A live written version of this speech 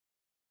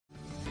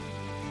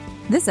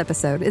This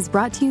episode is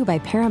brought to you by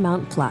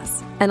Paramount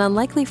Plus. An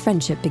unlikely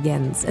friendship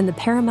begins in the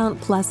Paramount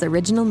Plus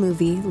original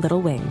movie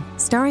Little Wing,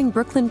 starring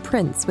Brooklyn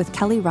Prince with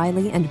Kelly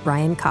Riley and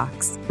Brian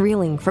Cox.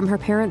 Reeling from her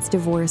parents'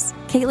 divorce,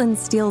 Caitlin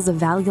steals a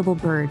valuable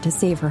bird to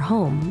save her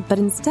home, but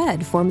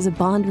instead forms a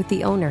bond with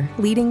the owner,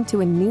 leading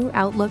to a new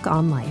outlook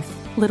on life.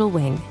 Little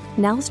Wing,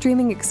 now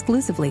streaming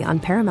exclusively on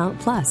Paramount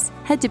Plus.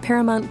 Head to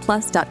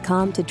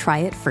ParamountPlus.com to try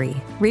it free.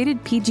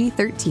 Rated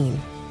PG-13.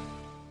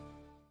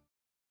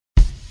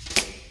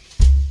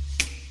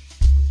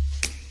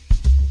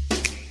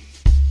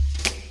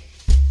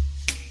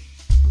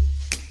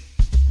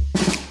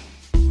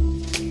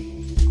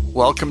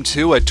 Welcome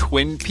to a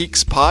Twin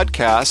Peaks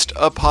podcast,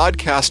 a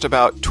podcast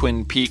about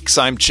Twin Peaks.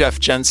 I'm Jeff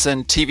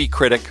Jensen, TV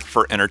critic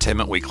for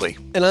Entertainment Weekly.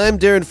 And I'm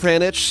Darren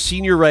Franich,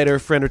 senior writer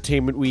for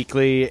Entertainment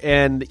Weekly.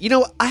 And,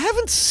 I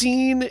haven't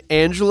seen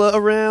Angela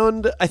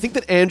around. I think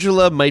that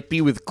Angela might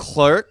be with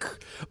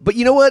Clark. But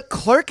you know what?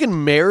 Clark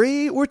and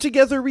Mary were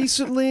together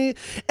recently.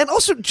 And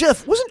also,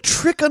 Jeff, wasn't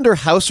Trick under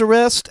house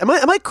arrest? Am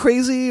I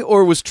crazy,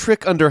 or was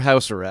Trick under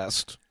house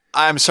arrest?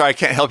 I'm sorry, I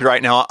can't help you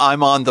right now.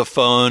 I'm on the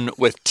phone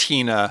with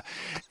Tina,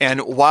 and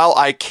while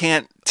I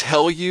can't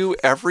tell you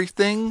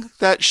everything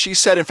that she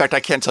said, in fact, I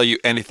can't tell you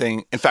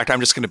anything. In fact, I'm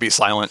just going to be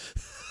silent.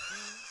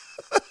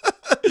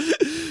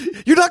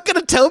 You're not going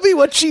to tell me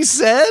what she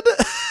said?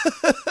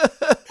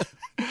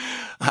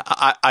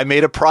 I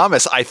made a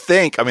promise, I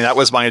think. I mean, that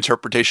was my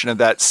interpretation of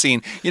that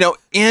scene.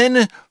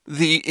 In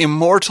the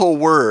immortal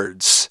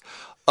words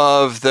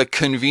of the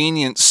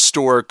convenience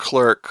store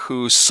clerk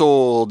who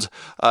sold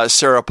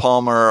Sarah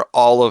Palmer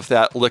all of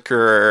that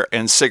liquor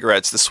and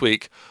cigarettes this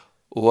week.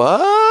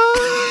 What?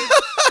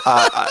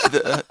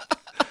 That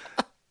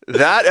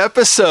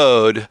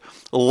episode,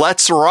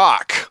 Let's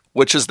Rock,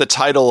 which is the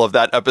title of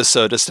that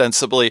episode,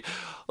 ostensibly,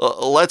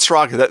 Let's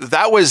Rock.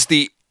 That was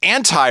the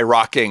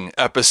anti-rocking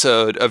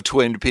episode of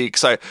Twin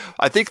Peaks. I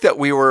think that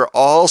we were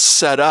all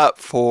set up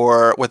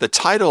with a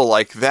title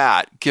like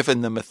that, given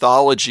the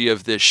mythology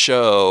of this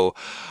show.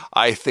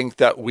 I think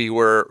that we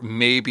were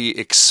maybe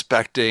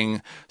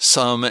expecting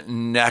some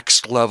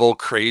next level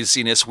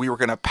craziness. We were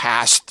going to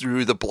pass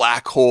through the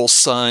black hole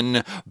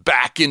sun,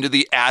 back into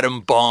the atom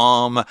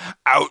bomb,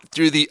 out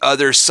through the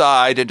other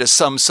side into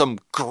some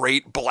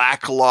great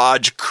Black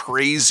Lodge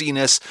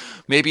craziness.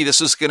 Maybe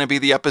this was going to be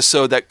the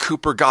episode that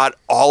Cooper got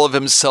all of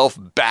himself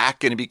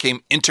back and he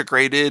became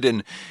integrated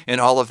and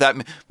all of that.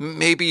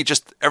 Maybe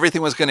just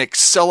everything was going to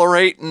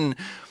accelerate, and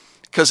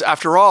because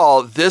after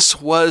all, this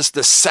was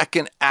the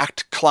second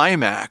act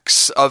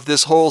climax of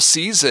this whole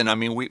season. I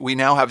mean, we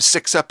now have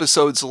 6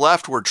 episodes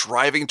left. We're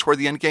driving toward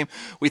the end game.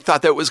 We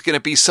thought that was going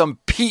to be some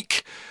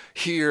peak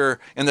here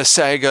in the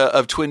saga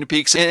of Twin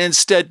Peaks. And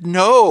instead,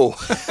 no,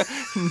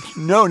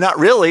 not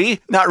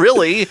really.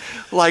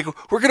 Like,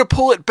 we're going to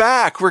pull it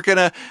back.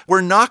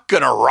 We're not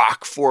going to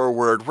rock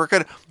forward. We're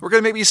going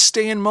to maybe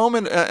stay in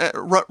moment,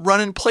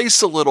 run in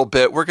place a little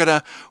bit. We're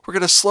going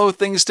to slow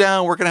things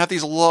down. We're going to have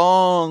these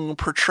long,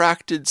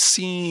 protracted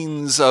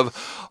scenes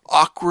of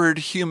awkward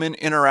human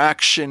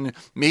interaction,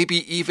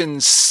 maybe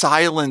even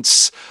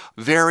silence,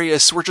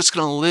 we're just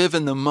going to live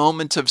in the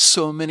moment of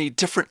so many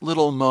different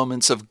little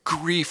moments of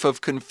grief,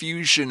 of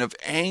confusion, of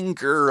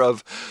anger,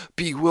 of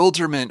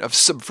bewilderment, of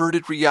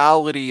subverted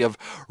reality, of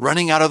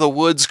running out of the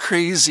woods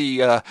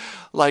crazy. I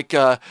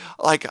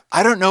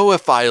don't know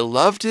if I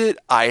loved it.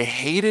 I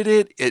hated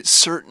it. It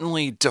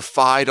certainly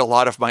defied a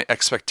lot of my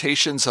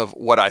expectations of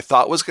what I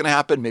thought was going to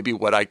happen, maybe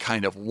what I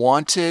kind of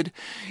wanted.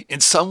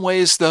 In some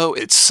ways, though,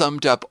 it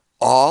summed up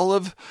all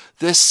of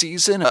this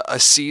season, a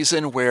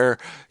season where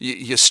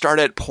you start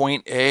at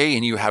point A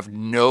and you have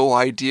no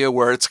idea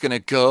where it's going to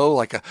go.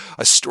 Like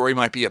a story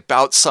might be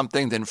about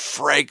something, then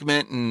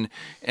fragment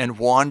and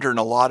wander in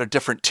a lot of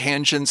different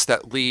tangents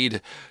that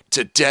lead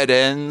to dead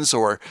ends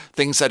or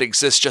things that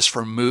exist just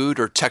for mood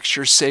or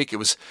texture's sake. It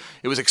was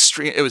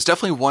extreme. It was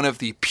definitely one of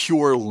the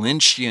pure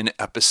Lynchian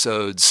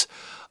episodes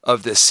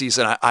of this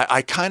season.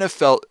 I kind of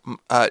felt,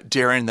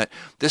 Darren, that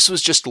this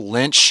was just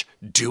Lynch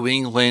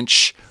doing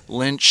Lynch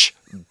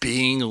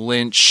being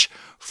Lynch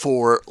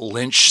for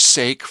Lynch's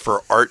sake,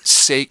 for art's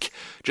sake,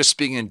 just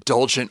being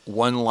indulgent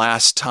one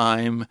last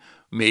time,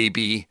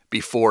 maybe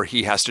before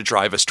he has to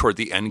drive us toward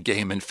the end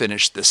game and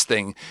finish this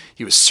thing.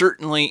 He was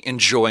certainly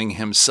enjoying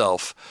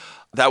himself.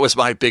 That was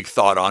my big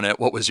thought on it.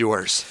 What was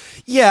yours?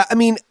 Yeah, I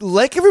mean,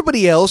 like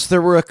everybody else,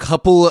 there were a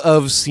couple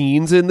of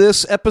scenes in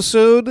this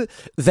episode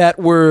that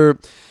were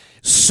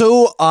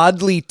so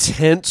oddly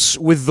tense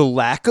with the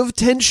lack of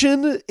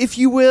tension, if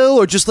you will,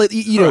 or just like,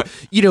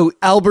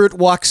 Albert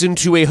walks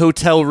into a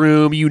hotel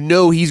room,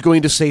 he's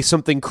going to say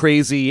something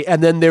crazy,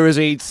 and then there is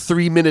a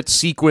 3-minute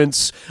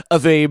sequence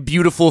of a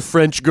beautiful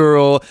French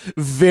girl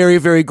very,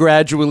 very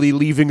gradually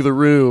leaving the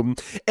room.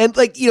 And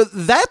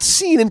that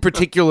scene in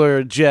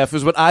particular, Jeff,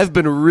 is what I've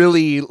been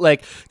really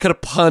kind of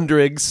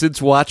pondering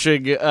since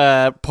watching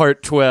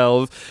part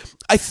 12.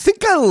 I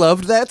think I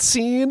loved that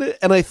scene,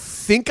 and I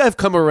think I've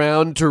come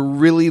around to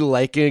really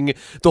liking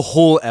the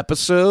whole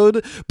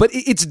episode, but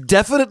it's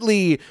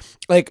definitely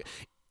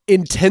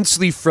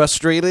intensely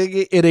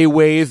frustrating in a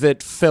way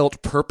that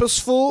felt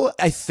purposeful,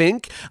 I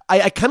think.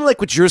 I kind of like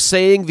what you're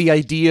saying, the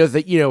idea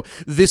that,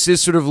 this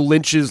is sort of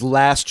Lynch's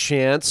last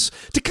chance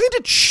to kind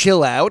of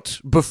chill out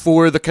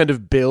before the kind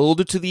of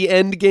build to the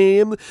end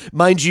game.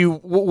 Mind you,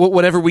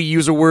 whenever we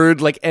use a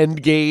word like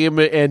end game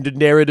and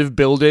narrative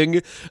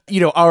building,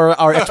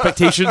 our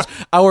expectations,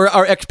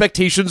 our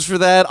expectations for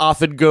that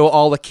often go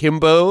all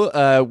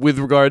akimbo with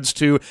regards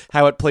to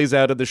how it plays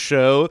out in the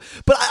show.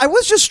 But I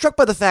was just struck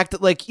by the fact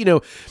that,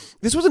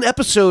 this was an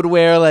episode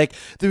where,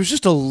 there was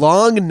just a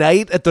long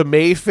night at the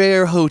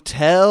Mayfair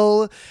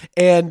Hotel,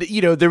 and,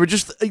 there were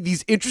just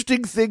these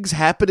interesting things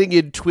happening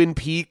in Twin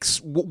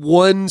Peaks.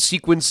 One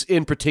sequence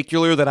in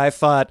particular that I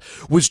thought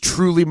was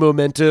truly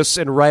momentous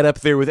and right up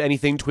there with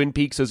anything Twin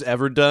Peaks has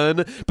ever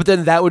done, but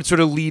then that would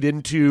sort of lead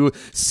into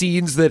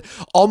scenes that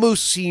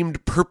almost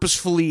seemed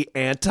purposefully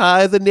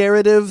anti the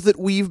narrative that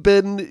we've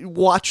been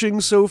watching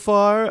so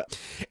far.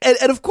 And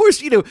of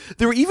course,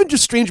 there were even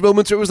just strange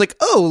moments where it was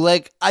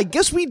I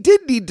guess we did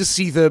need to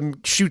see them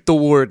shoot the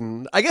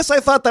warden. I guess I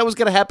thought that was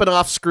going to happen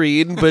off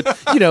screen, but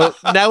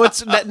now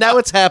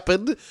it's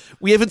happened.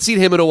 We haven't seen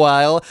him in a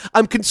while.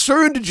 I'm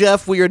concerned,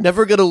 Jeff, we are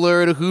never going to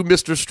learn who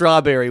Mr.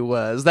 Strawberry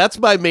was. That's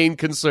my main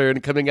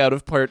concern coming out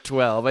of part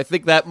 12. I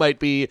think that might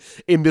be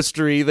a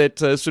mystery that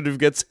sort of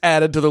gets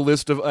added to the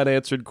list of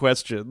unanswered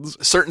questions.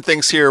 Certain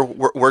things here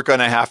we're going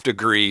to have to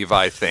grieve,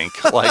 I think.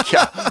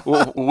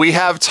 We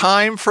have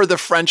time for the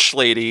French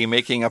lady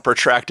making a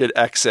protracted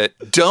exit.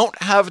 Don't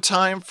have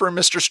time for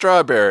Mr.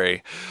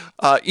 Strawberry.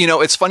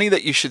 It's funny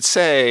that you should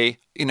say,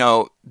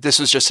 this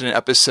was just an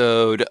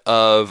episode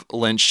of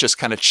Lynch just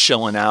kind of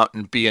chilling out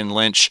and being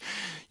Lynch.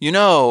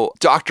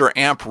 Dr.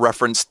 Amp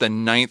referenced the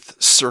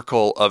ninth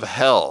circle of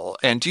hell.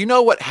 And do you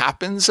know what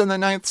happens in the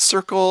ninth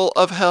circle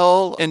of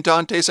hell in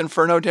Dante's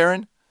Inferno,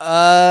 Darren?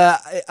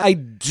 I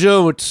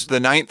don't. The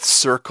ninth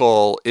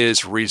circle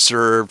is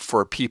reserved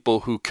for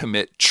people who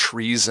commit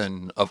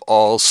treason of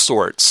all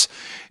sorts.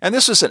 And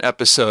this was an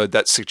episode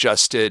that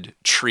suggested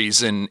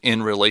treason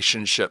in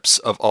relationships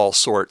of all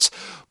sorts.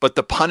 But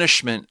the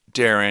punishment,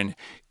 Darren,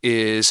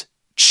 is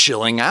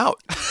chilling out.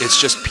 It's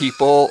just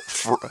people...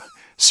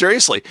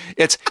 Seriously,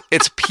 it's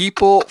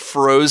people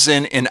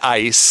frozen in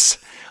ice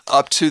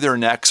up to their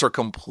necks or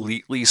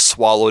completely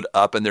swallowed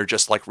up, and they're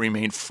just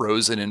remain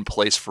frozen in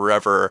place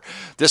forever.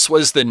 This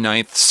was the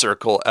ninth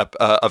circle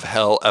of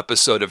hell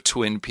episode of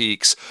Twin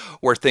Peaks,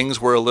 where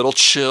things were a little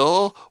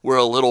chill, were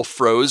a little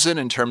frozen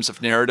in terms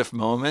of narrative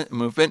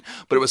movement,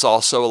 but it was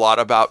also a lot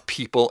about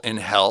people in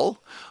hell.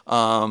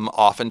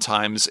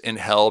 Oftentimes in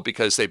hell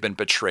because they've been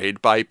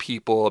betrayed by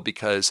people,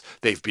 because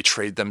they've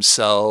betrayed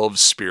themselves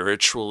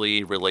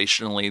spiritually,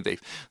 relationally,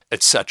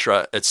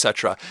 etc.,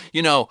 etc.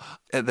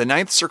 The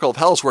ninth circle of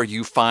hell is where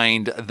you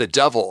find the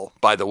devil,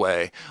 by the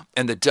way,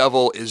 and the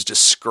devil is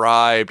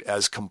described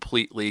as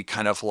completely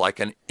kind of like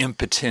an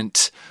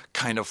impotent,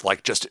 kind of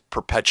just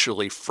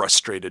perpetually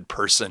frustrated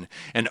person.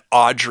 And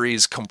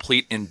Audrey's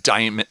complete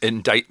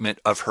indictment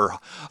of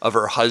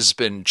her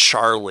husband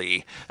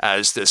Charlie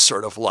as this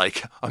sort of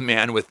a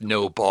man with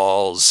no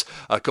balls,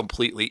 a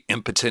completely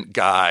impotent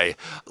guy,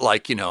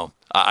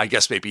 I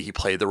guess maybe he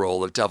played the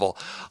role of devil.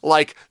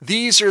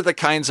 These are the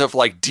kinds of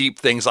deep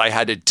things I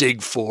had to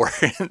dig for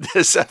in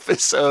this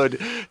episode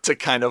to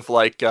kind of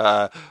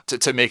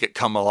to make it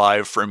come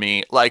alive for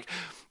me.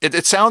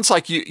 It sounds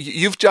like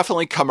you've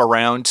definitely come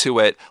around to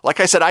it. Like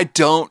I said, I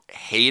don't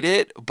hate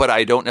it, but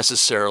I don't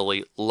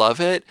necessarily love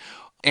it.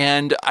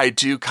 And I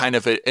do kind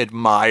of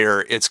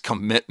admire its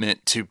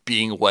commitment to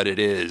being what it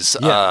is.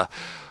 Yeah.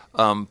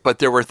 But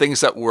there were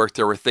things that worked,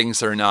 there were things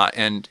that are not,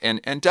 and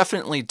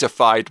definitely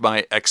defied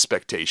my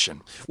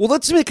expectation. Well,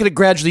 let's make it a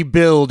gradually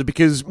build,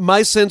 because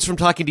my sense from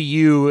talking to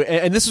you,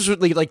 and this is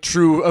really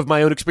true of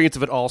my own experience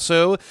of it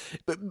also,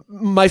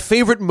 my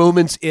favorite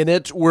moments in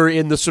it were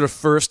in the sort of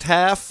first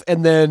half,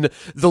 and then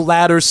the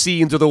latter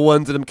scenes are the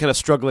ones that I'm kind of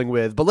struggling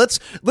with. But let's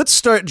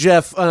start,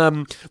 Jeff.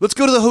 Let's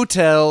go to the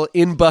hotel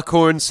in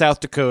Buckhorn, South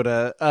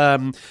Dakota.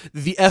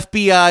 The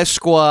FBI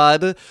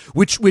squad,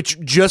 which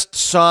just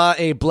saw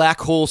a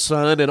black hole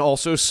sun and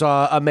also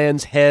saw a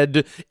man's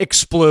head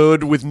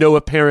explode with no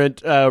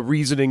apparent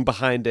reasoning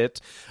behind it.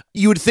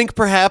 You would think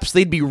perhaps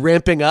they'd be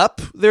ramping up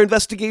their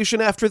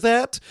investigation after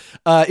that.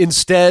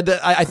 Instead,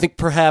 I think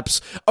perhaps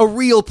a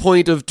real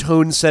point of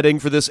tone setting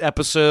for this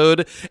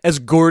episode as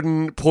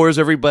Gordon pours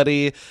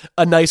everybody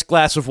a nice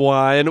glass of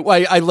wine.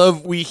 I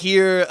love, we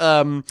hear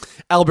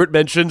Albert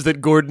mentions that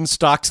Gordon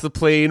stocks the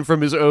plane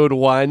from his own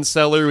wine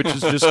cellar, which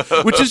is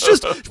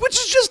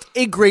just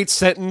a great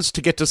sentence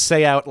to get to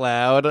say out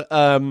loud.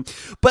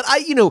 But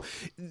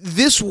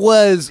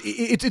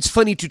it's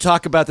funny to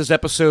talk about this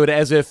episode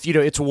as if,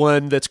 it's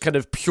one that's kind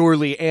of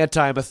purely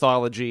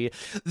anti-mythology.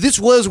 This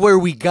was where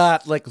we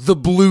got the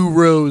Blue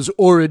Rose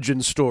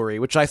origin story,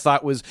 which I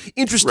thought was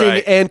interesting,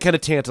 right, and kind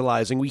of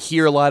tantalizing. We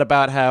hear a lot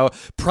about how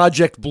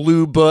Project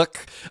Blue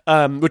Book,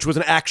 which was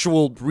an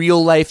actual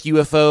real life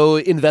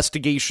UFO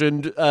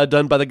investigation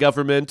done by the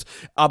government,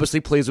 obviously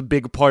plays a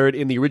big part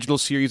in the original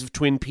series of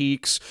Twin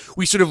Peaks.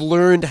 We sort of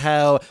learned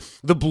how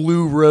the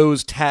Blue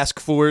Rose Task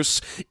Force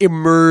Force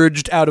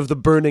emerged out of the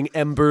burning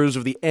embers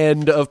of the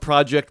end of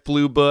Project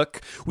Blue Book.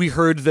 We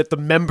heard that the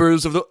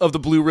members of the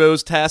Blue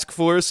Rose Task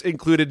Force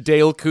included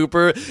Dale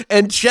Cooper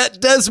and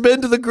Chet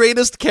Desmond, the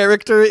greatest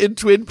character in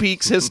Twin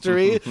Peaks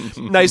history.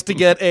 Nice to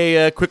get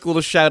a quick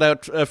little shout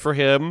out for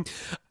him.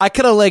 I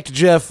kind of liked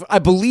Jeff. I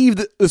believe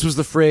that this was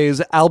the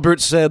phrase.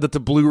 Albert said that the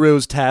Blue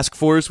Rose Task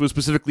Force was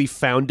specifically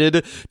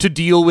founded to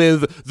deal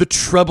with the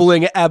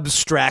troubling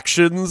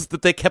abstractions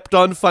that they kept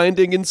on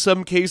finding in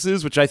some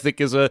cases, which I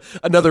think is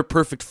another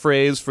perfect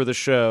phrase for the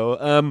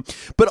show.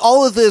 But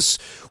all of this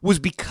was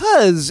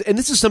because, and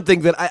this is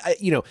something that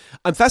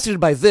I'm fascinated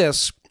by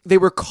this. They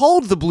were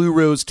called the Blue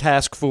Rose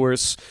Task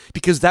Force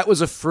because that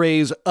was a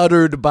phrase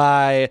uttered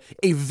by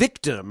a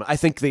victim, I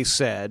think they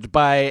said,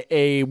 by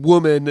a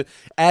woman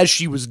as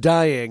she was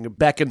dying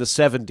back in the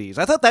 70s.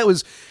 I thought that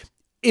was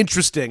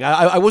interesting.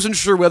 I wasn't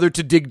sure whether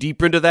to dig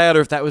deeper into that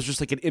or if that was just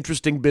like an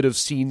interesting bit of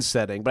scene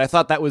setting, but I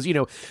thought that was,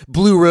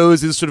 Blue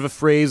Rose is sort of a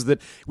phrase that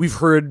we've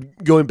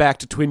heard going back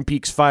to Twin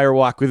Peaks Fire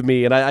Walk with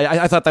Me, and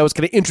I thought that was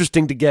kind of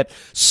interesting to get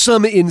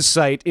some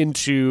insight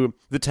into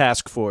the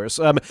task force.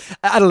 I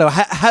don't know,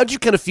 how'd you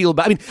kind of feel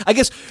about, I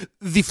guess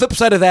the flip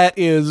side of that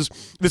is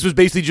this was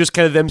basically just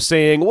kind of them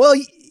saying, well,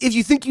 if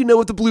you think you know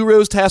what the Blue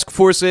Rose Task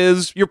Force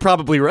is, you're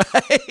probably right.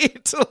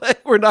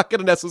 Like, we're not going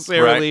to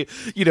necessarily,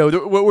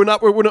 we're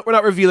not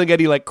revealing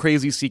any like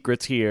crazy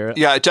secrets here.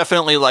 Yeah,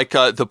 definitely like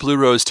the Blue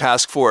Rose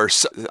Task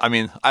Force.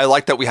 I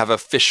like that we have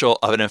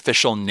an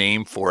official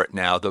name for it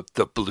now, the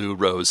Blue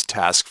Rose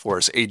Task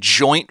Force, a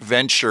joint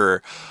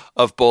venture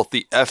of both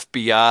the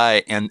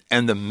FBI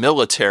and the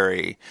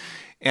military.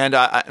 And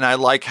I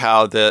like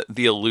how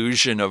the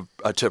allusion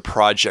to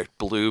Project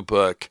Blue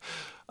Book.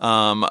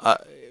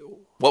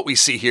 What we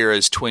see here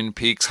is Twin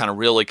Peaks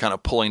really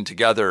pulling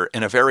together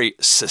in a very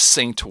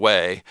succinct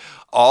way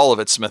all of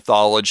its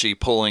mythology,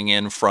 pulling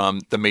in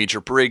from the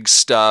Major Briggs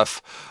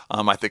stuff.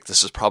 I think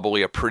this is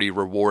probably a pretty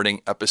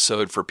rewarding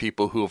episode for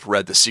people who have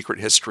read The Secret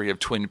History of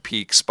Twin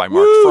Peaks by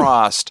Mark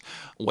Frost,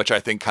 which I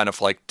think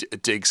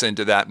digs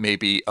into that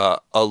maybe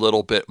a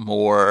little bit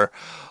more.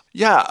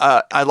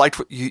 Yeah, I liked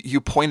what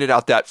you pointed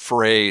out, that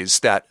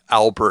phrase that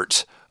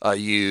Albert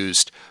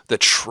used, the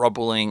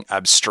troubling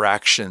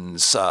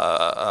abstractions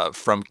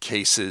from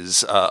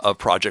cases of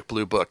Project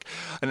Blue Book.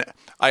 And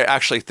I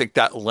actually think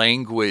that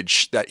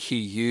language that he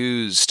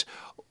used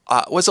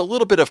was a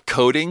little bit of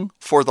coding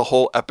for the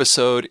whole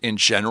episode in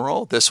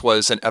general. This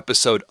was an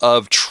episode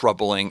of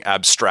troubling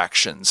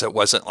abstractions. It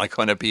wasn't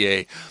going to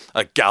be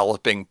a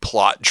galloping,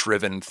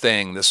 plot-driven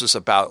thing. This was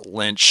about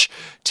Lynch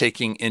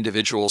taking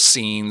individual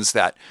scenes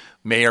that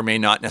may or may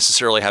not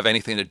necessarily have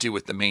anything to do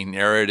with the main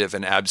narrative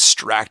and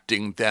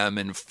abstracting them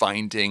and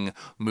finding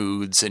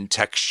moods and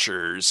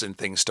textures and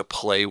things to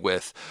play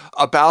with.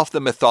 About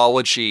the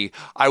mythology,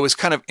 I was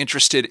kind of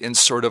interested in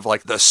sort of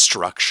the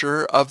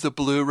structure of the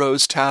Blue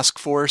Rose Task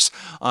Force.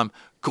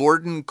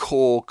 Gordon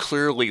Cole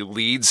clearly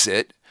leads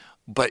it,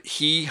 but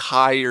he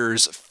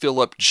hires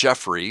Philip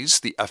Jeffries,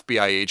 the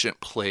FBI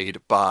agent played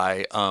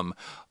by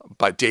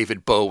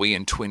David Bowie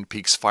in Twin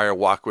Peaks Fire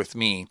Walk with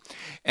Me.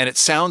 And it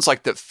sounds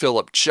like that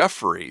Philip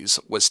Jeffries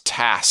was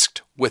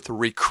tasked with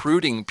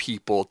recruiting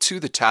people to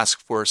the task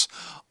force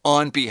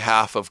on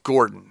behalf of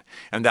Gordon.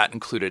 And that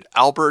included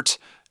Albert,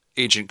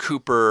 Agent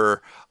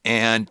Cooper,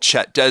 and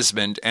Chet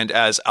Desmond. And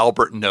as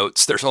Albert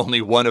notes, there's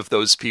only one of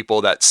those people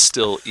that's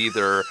still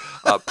either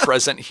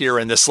present here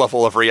in this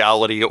level of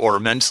reality or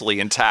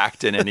mentally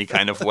intact in any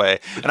kind of way.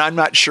 And I'm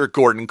not sure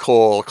Gordon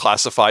Cole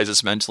classifies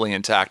as mentally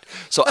intact.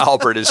 So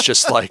Albert is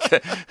just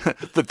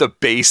the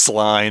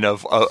baseline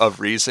of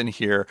reason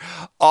here.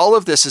 All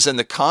of this is in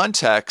the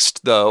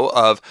context, though,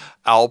 of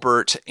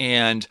Albert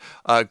and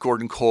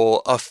Gordon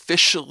Cole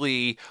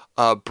officially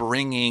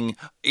bringing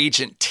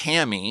Agent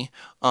Tammy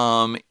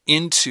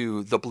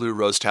into the Blue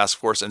Rose Task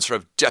Force and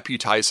sort of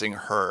deputizing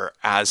her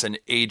as an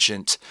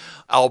agent.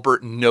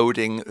 Albert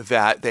noting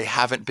that they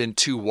haven't been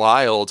too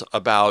wild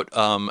about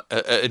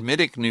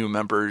admitting new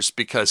members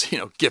because,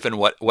 given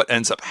what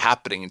ends up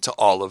happening to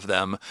all of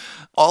them.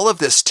 All of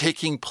this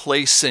taking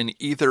place in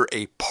either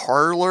a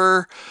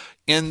parlor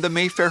in the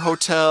Mayfair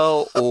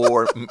Hotel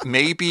or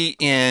maybe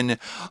in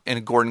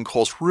Gordon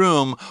Cole's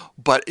room,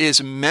 but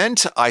is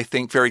meant, I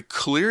think, very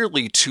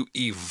clearly to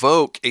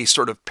evoke a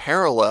sort of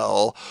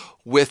parallel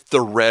with the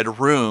Red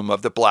Room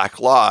of the Black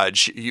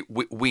Lodge.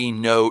 We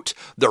note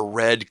the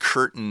red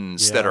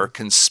curtains that are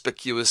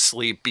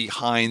conspicuously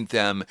behind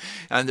them,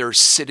 and they're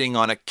sitting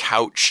on a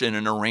couch in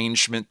an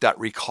arrangement that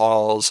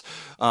recalls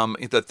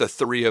the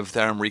three of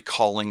them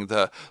recalling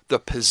the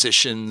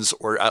positions,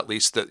 or at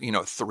least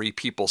the three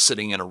people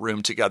sitting in a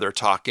room together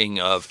talking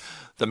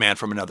of the Man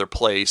from Another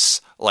Place,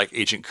 like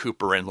Agent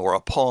Cooper and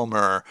Laura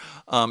Palmer.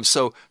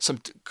 So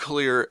some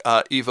clear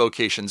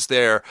evocations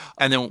there.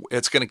 And then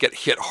it's going to get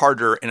hit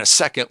harder in a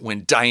second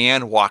when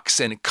Diane walks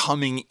in,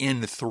 coming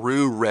in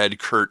through red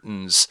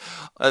curtains.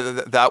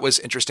 That was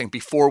interesting.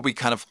 Before we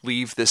kind of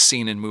leave this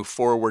scene and move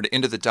forward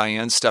into the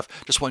Diane stuff,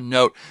 just one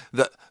note,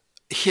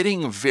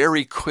 hitting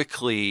very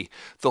quickly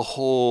the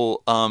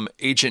whole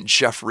Agent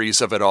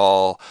Jeffries of it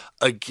all.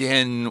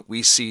 Again,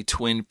 we see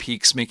Twin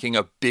Peaks making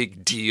a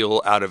big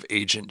deal out of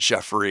Agent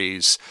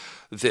Jeffries,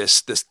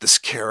 this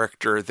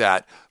character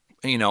that,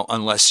 you know,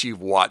 unless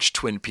you've watched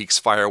Twin Peaks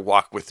Fire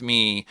Walk with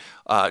Me,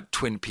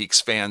 Twin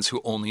Peaks fans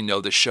who only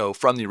know the show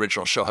from the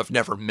original show have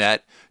never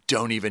met,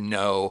 don't even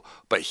know.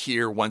 But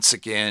here, once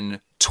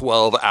again,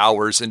 12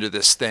 hours into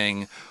this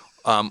thing,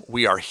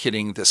 we are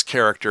hitting this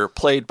character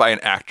played by an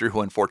actor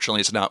who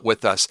unfortunately is not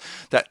with us,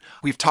 that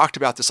we've talked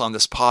about this on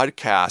this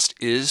podcast.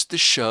 Is the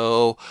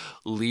show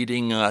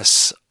leading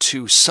us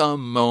to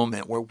some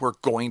moment where we're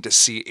going to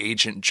see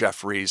Agent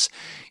Jeffries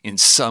in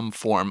some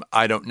form?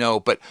 I don't know.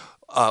 But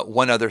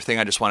one other thing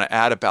I just want to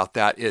add about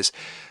that is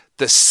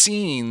the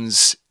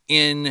scenes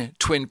in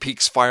Twin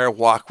Peaks Fire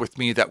Walk with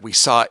Me that we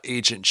saw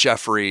Agent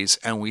Jeffries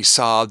and we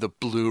saw the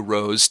Blue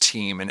Rose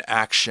team in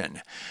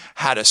action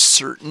had a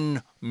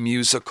certain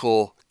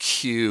musical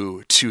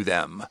cue to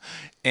them.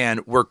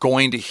 And we're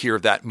going to hear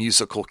that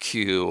musical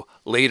cue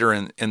later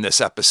in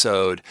this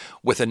episode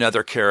with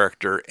another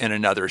character in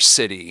another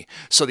city.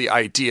 So the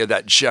idea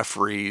that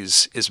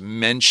Jeffries is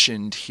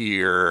mentioned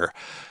here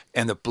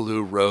and the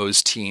Blue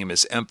Rose team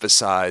is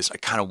emphasized, I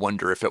kind of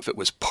wonder if it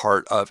was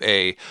part of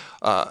a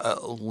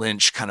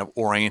Lynch kind of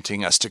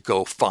orienting us to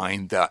go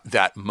find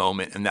that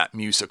moment and that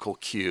musical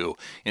cue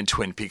in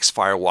Twin Peaks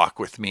Fire Walk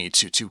with Me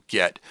to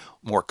get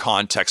more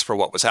context for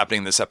what was happening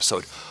in this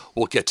episode.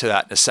 We'll get to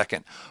that in a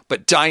second.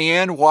 But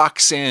Diane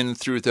walks in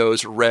through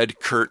those red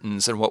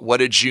curtains, and what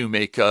did you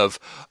make of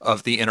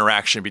the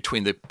interaction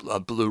between the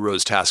Blue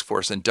Rose Task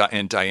Force and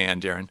Diane,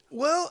 Darren?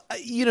 Well,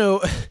 you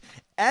know,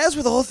 as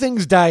with all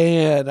things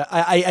Diane,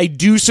 I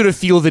do sort of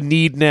feel the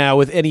need now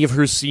with any of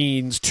her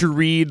scenes to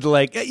read,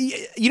 like,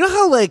 you know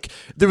how, like,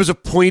 there was a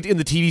point in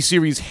the TV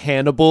series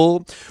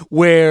Hannibal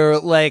where,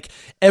 like,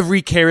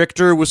 every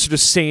character was sort of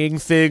saying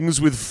things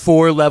with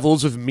 4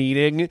 levels of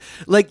meaning?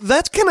 Like,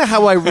 that's kind of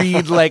how I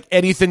read, like,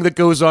 anything that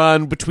goes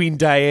on between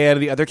Diane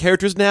and the other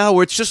characters now,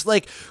 where it's just,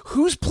 like,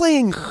 who's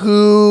playing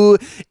who,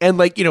 and,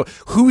 like, you know,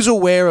 who's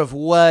aware of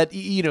what.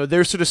 You know,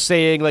 they're sort of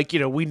saying, like, you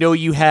know, we know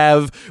you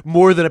have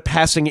more than a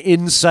passing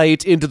insight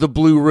into the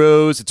Blue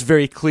Rose. It's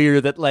very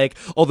clear that, like,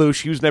 although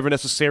she was never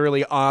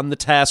necessarily on the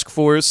task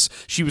force,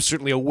 she was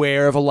certainly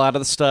aware of a lot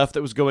of the stuff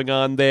that was going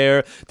on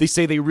there. They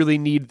say they really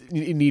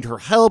need her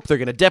help. They're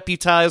going to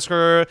deputize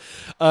her.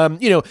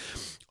 You know,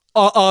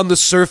 on the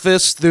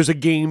surface, there's a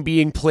game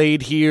being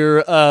played here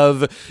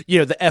of, you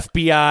know, the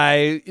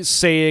FBI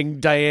saying,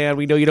 Diane,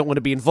 we know you don't want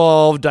to be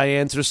involved.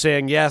 Diane sort of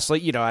saying, yes,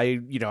 like,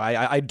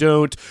 I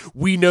don't.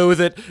 We know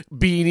that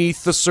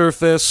beneath the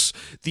surface,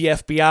 the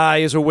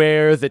FBI is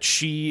aware that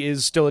she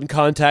is still in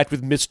contact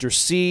with Mr.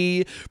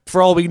 C. For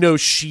all we know,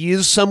 she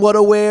is somewhat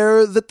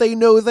aware that they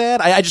know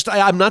that.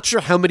 I'm not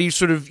sure how many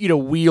sort of, you know,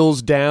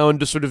 wheels down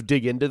to sort of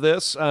dig into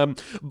this.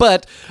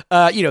 But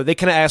you know, they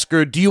kind of ask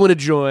her, do you want to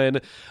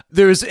join?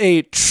 There's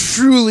a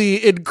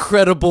truly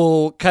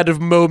incredible kind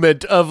of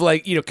moment of,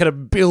 like, you know, kind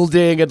of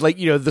building and, like,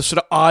 you know, the sort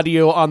of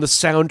audio on the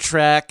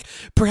soundtrack.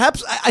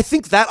 Perhaps I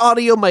think that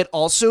audio might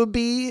also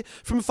be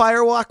from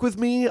Fire Walk with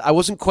Me. I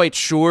wasn't quite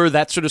sure,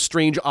 that sort of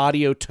strange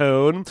audio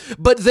tone.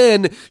 But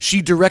then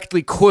she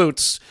directly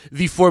quotes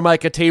the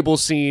Formica table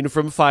scene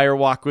from Fire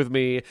Walk with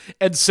Me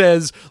and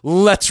says,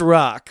 "Let's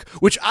rock,"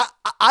 which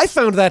I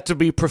found that to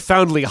be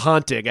profoundly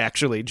haunting,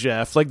 actually,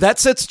 Jeff. Like, that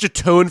sets such a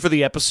tone for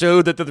the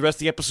episode that the rest of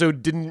the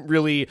episode didn't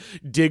really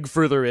dig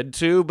further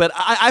into, but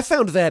I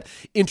found that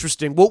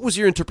interesting. What was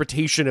your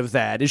interpretation of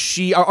that?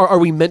 Are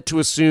we meant to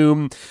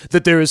assume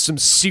that there is some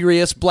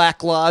serious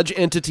Black Lodge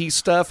entity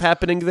stuff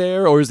happening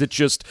there, or is it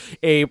just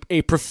a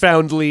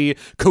profoundly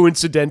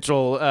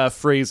coincidental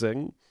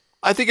phrasing?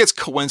 I think it's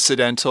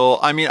coincidental.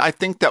 I mean, I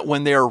think that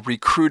when they're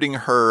recruiting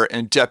her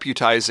and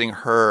deputizing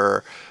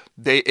her,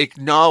 they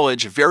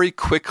acknowledge very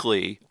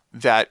quickly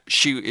that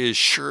she is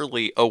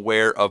surely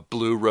aware of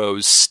Blue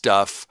Rose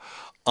stuff.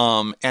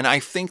 And I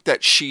think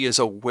that she is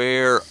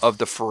aware of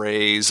the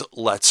phrase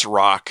 "let's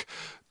rock"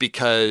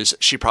 because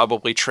she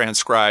probably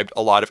transcribed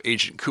a lot of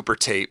Agent Cooper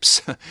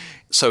tapes.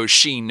 So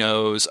she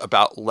knows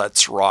about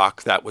 "let's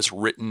rock" that was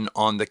written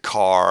on the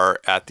car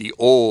at the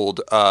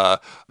old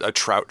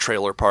Trout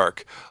Trailer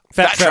Park.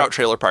 Fat Trout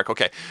Trailer Park.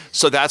 Okay.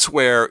 So that's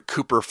where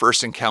Cooper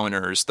first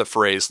encounters the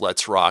phrase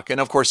 "let's rock." And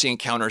of course, he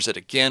encounters it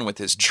again with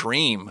his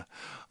dream,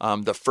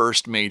 the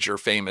first major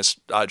famous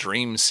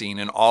dream scene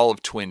in all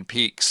of Twin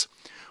Peaks,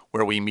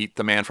 where we meet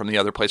the man from the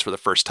other place for the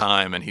first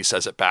time, and he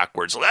says it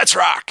backwards, "Let's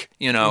rock,"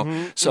 you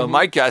know? So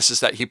my guess is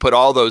that he put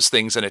all those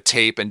things in a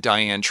tape, and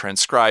Diane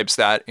transcribes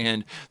that,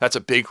 and that's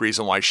a big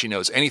reason why she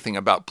knows anything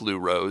about Blue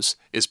Rose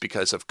is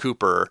because of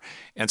Cooper,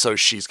 and so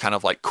she's kind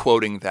of like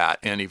quoting that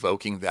and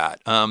evoking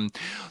that.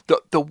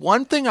 The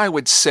one thing I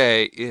would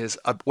say is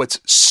what's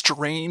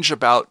strange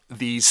about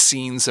these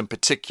scenes in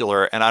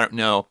particular, and I don't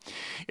know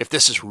if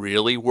this is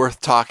really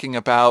worth talking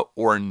about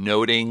or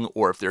noting,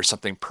 or if there's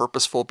something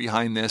purposeful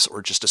behind this,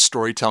 or just a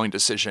storytelling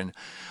decision.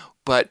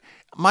 But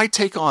my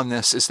take on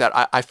this is that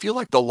I feel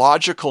like the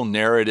logical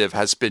narrative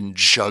has been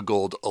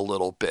juggled a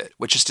little bit,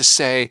 which is to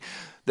say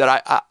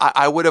that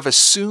I would have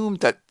assumed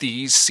that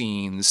these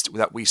scenes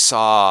that we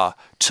saw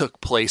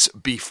took place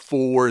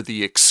before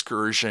the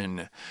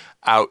excursion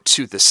out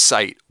to the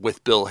site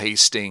with Bill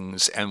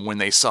Hastings and when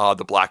they saw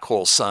the Black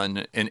Hole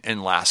Sun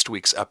in last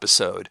week's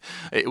episode.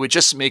 It would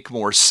just make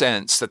more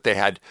sense that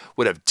they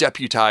would have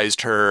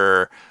deputized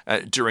her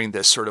during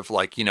this sort of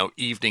like,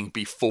 evening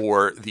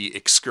before the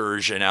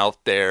excursion out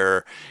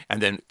there,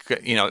 and then,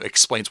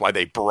 explains why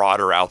they brought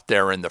her out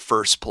there in the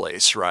first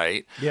place,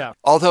 right? Yeah.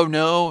 Although,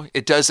 no,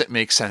 it doesn't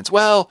make sense.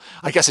 Well,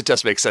 I guess it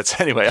does make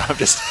sense anyway.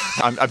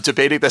 I'm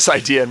debating this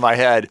idea in my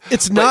head.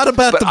 It's not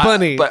about the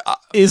bunny.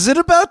 Is it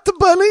about the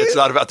bunny? It's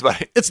not about the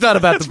bunny. It's not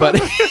about the bunny.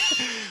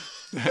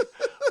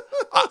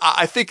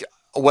 I think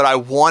what I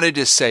wanted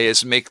to say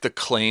is make the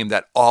claim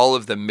that all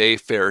of the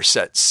Mayfair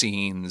set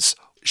scenes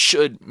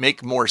should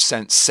make more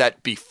sense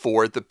set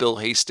before the Bill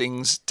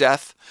Hastings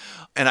death.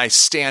 And I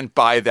stand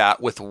by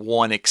that with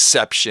one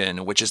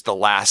exception, which is the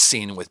last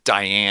scene with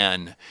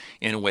Diane,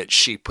 in which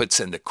she puts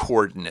in the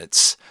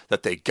coordinates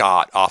that they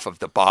got off of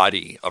the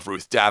body of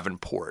Ruth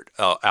Davenport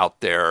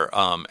out there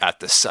at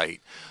the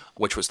site,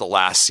 which was the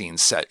last scene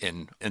set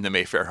in the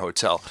Mayfair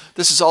Hotel.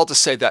 This is all to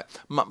say that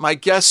my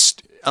guess,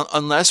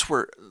 unless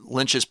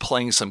Lynch is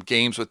playing some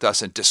games with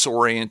us and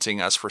disorienting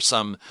us for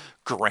some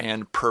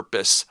grand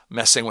purpose,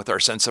 messing with our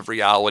sense of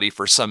reality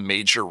for some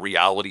major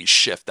reality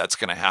shift that's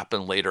going to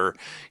happen later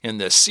in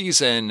this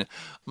season,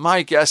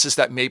 my guess is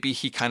that maybe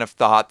he kind of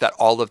thought that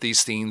all of these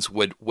scenes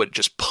would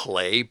just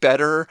play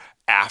better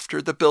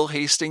after the Bill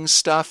Hastings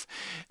stuff,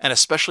 and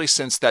especially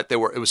since that it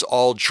was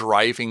all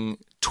driving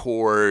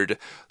toward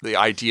the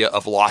idea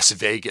of Las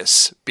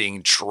Vegas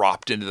being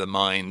dropped into the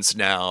minds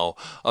now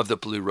of the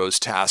Blue Rose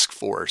Task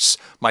Force.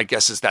 My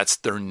guess is that's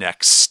their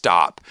next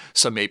stop.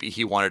 So maybe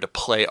he wanted to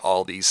play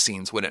all these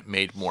scenes when it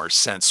made more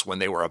sense when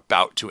they were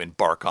about to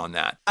embark on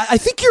that. I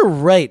think you're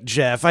right,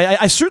 Jeff.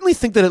 I certainly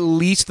think that at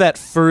least that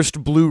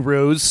first Blue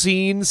Rose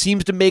scene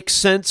seems to make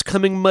sense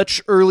coming much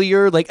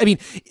earlier.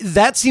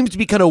 That seems to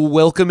be kind of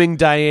welcoming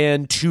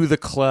Diane to the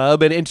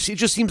club, and it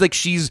just seems like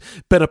she's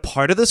been a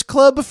part of this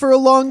club for a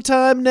long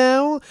time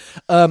now.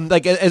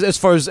 As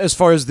far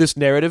as this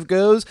narrative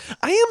goes,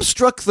 I am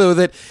struck though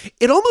that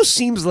it almost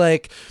seems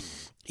like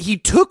he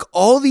took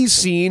all these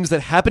scenes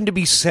that happened to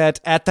be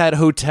set at that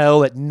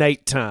hotel at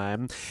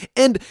nighttime,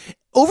 and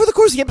over the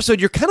course of the episode,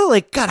 you're kind of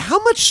like, God, how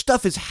much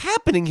stuff is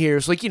happening here?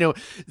 So,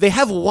 they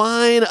have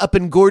wine up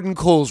in Gordon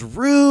Cole's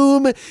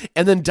room,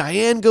 and then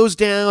Diane goes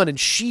down and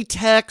she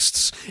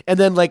texts, and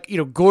then,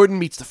 Gordon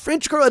meets the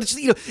French girl. And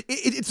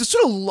it's a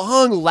sort of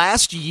long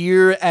last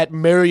year at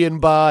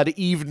Marienbad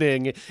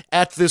evening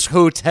at this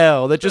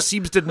hotel that just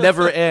seems to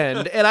never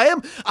end. And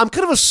I'm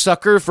kind of a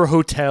sucker for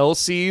hotel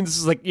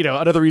scenes. This is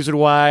another reason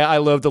why I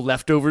love The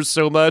Leftovers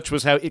so much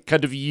was how it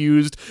kind of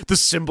used the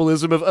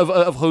symbolism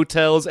of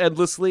hotels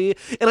endlessly.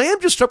 And I am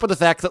just struck by the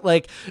fact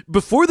that,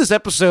 before this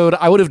episode,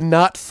 I would have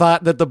not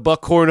thought that the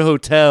Buckhorn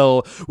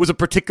Hotel was a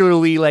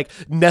particularly,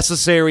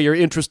 necessary or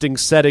interesting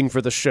setting for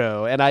the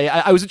show. And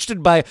I was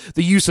interested by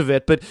the use of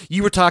it, but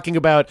you were talking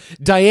about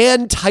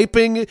Diane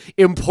typing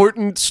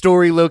important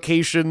story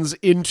locations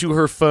into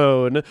her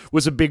phone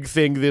was a big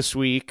thing this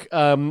week.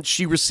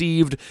 She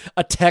received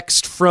a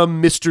text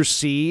from Mr.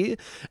 C.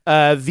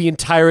 The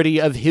entirety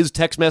of his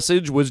text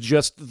message was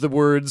just the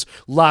words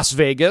Las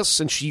Vegas,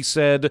 and she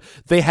said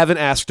they haven't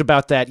asked about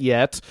that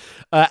yet.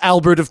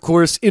 Albert, of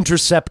course,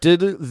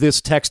 intercepted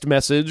this text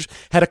message,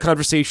 had a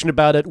conversation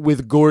about it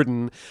with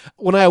Gordon.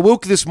 When I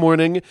awoke this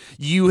morning,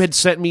 you had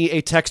sent me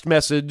a text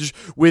message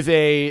with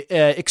a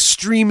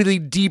extremely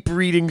deep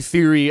reading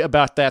theory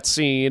about that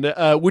scene.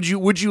 Would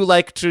you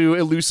like to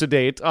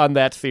elucidate on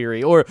that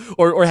theory, or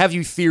have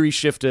you theory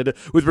shifted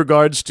with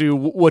regards to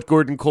what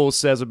Gordon Cole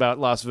says about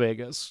Las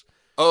Vegas?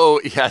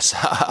 Oh, yes.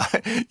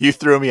 You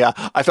threw me.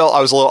 I felt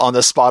I was a little on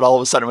the spot. All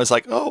of a sudden, I was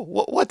like, oh,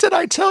 what did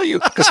I tell you?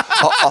 Because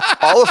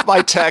all of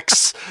my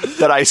texts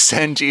that I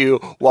send you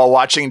while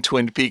watching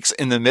Twin Peaks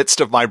in the midst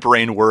of my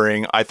brain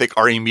worrying, I think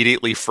are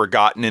immediately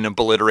forgotten and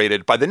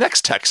obliterated by the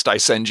next text I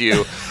send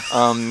you.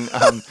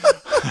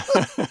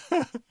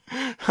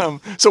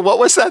 So what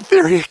was that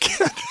theory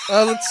again?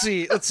 Let's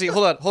see.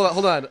 Hold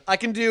on.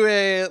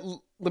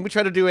 Let me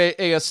try to do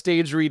a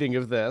stage reading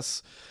of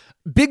this.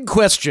 Big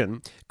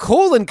question.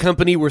 Cole and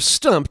company were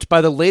stumped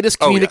by the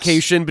latest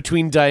communication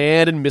between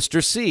Diane and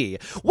Mr. C.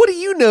 What do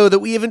you know that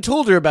we haven't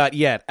told her about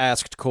yet?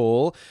 Asked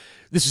Cole.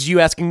 This is you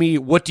asking me,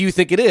 what do you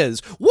think it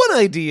is? One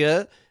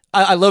idea...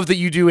 I love that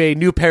you do a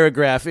new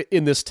paragraph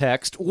in this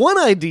text. One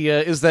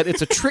idea is that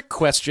it's a trick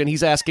question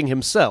he's asking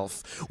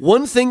himself.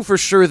 One thing for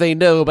sure they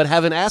know but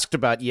haven't asked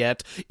about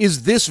yet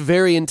is this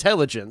very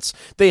intelligence.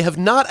 They have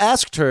not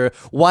asked her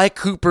why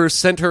Cooper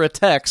sent her a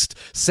text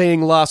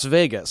saying Las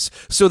Vegas.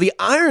 So the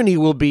irony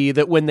will be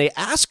that when they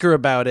ask her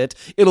about it,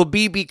 it'll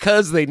be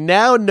because they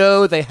now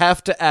know they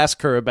have to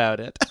ask her about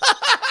it.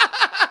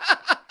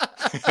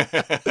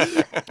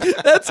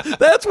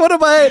 That's one of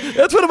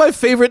my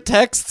favorite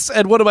texts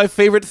and one of my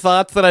favorite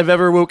thoughts that I've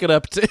ever woken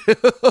up to.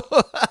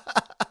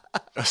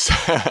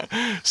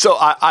 So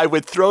I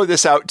would throw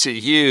this out to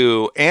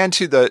you and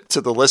to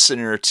the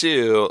listener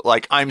too.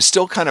 Like, I'm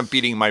still kind of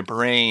beating my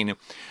brain,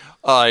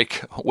 like,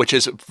 which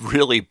is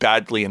really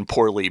badly and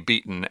poorly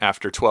beaten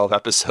after 12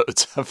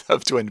 episodes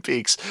of Twin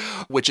Peaks,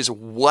 which is,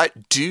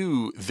 what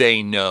do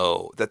they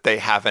know that they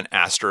haven't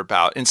asked her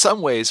about? In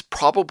some ways,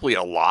 probably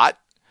a lot,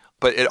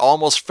 but it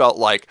almost felt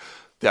like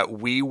that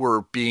we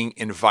were being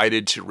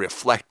invited to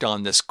reflect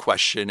on this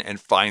question and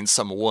find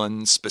some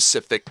one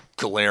specific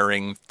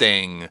glaring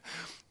thing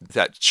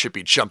that should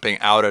be jumping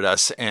out at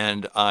us.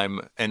 And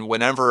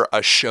whenever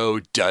a show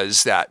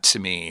does that to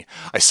me,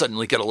 I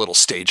suddenly get a little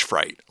stage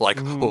fright. Like,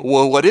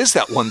 well, what is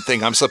that one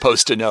thing I'm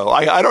supposed to know?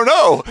 I don't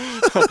know.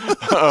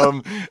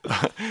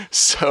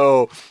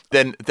 So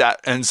then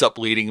that ends up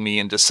leading me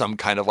into some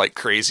kind of like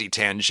crazy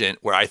tangent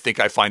where I think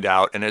I find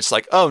out, and it's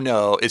like, oh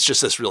no, it's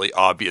just this really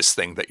obvious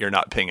thing that you're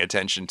not paying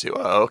attention to.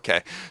 Oh,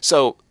 okay.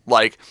 So,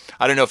 like,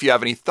 I don't know if you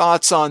have any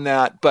thoughts on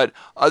that, but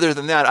other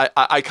than that,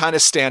 I kind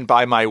of stand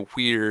by my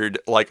weird,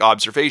 like,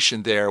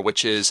 observation there,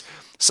 which is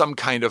some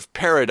kind of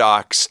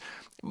paradox.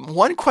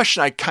 One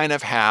question I kind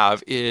of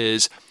have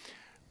is,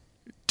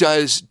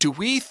 do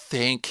we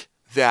think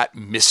that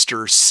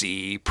Mr.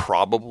 C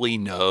probably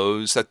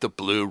knows that the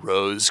Blue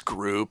Rose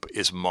group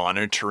is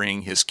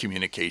monitoring his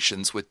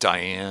communications with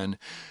Diane?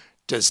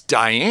 Does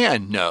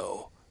Diane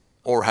know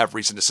or have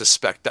reason to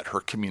suspect that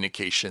her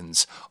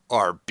communications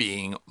are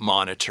being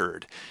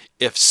monitored?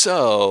 If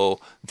so,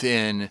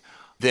 then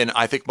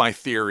I think my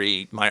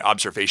theory, my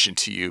observation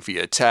to you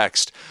via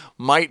text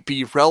might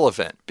be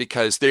relevant,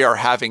 because they are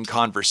having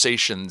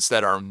conversations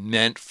that are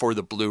meant for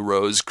the Blue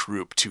Rose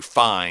group to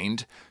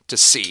find, to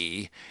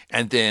see,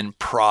 and then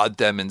prod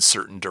them in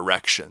certain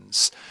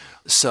directions.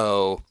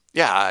 So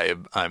yeah,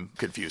 I'm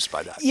confused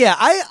by that. Yeah,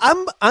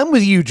 I'm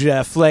with you,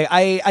 Jeff. Like,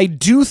 I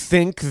do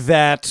think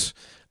that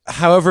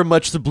however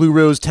much the Blue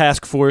Rose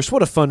Task Force,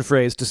 what a fun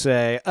phrase to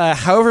say,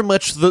 however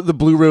much the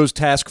Blue Rose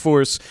Task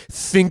Force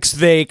thinks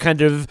they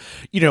kind of,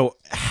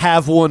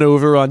 have one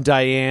over on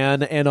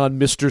Diane and on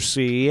Mr.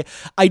 C,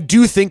 I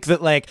do think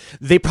that, like,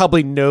 they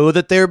probably know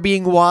that they're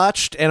being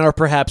watched and are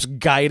perhaps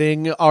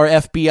guiding our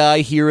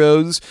FBI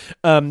heroes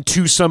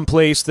to some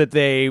place that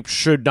they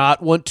should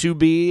not want to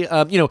be.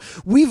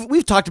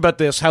 We've talked about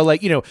this, how,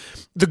 like,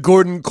 the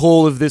Gordon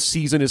Cole of this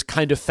season is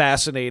kind of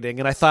fascinating,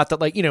 and I thought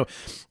that, like,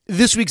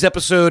 this week's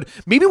episode,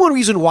 maybe one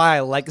reason why I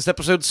like this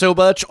episode so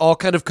much, all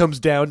kind of comes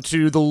down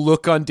to the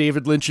look on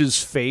David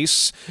Lynch's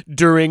face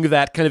during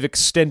that kind of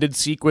extended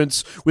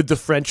sequence with the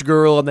French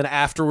girl, and then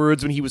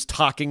afterwards when he was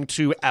talking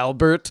to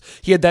Albert,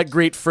 he had that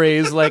great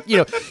phrase, like, he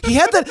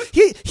had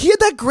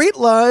that great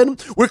line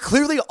where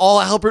clearly all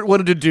Albert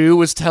wanted to do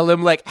was tell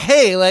him, like,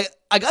 hey, like,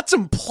 I got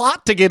some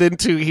plot to get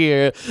into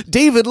here.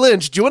 David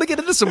Lynch, do you want to get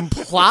into some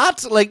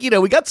plot? Like,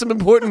 we got some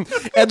important...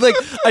 And, like,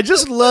 I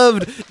just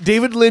loved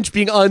David Lynch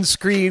being on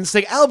screen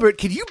saying, Albert,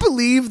 can you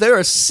believe there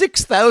are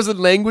 6,000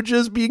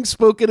 languages being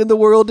spoken in the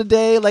world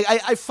today? Like,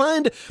 I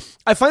find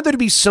there to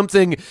be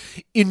something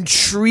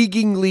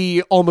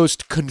intriguingly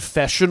almost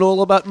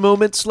confessional about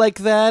moments like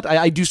that.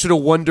 I do sort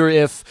of wonder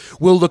if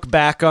we'll look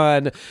back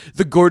on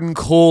the Gordon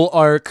Cole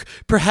arc,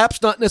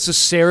 perhaps not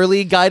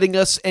necessarily guiding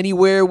us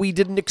anywhere we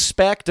didn't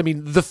expect. I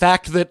mean, the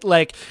fact that,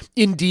 like,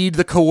 indeed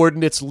the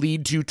coordinates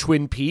lead to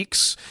Twin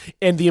Peaks,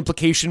 and the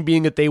implication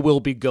being that they will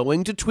be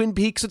going to Twin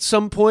Peaks at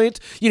some point,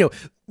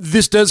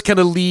 this does kind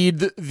of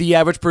lead the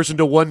average person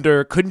to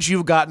wonder, couldn't you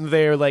have gotten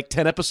there like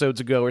 10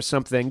 episodes ago or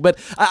something? But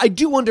I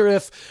do wonder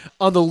if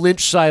on the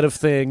Lynch side of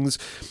things,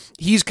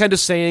 he's kind of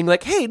saying,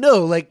 like, hey,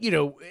 no, like,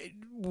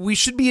 we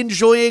should be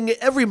enjoying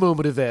every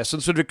moment of this,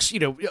 and sort of,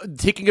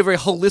 taking a very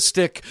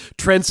holistic,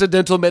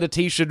 transcendental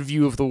meditation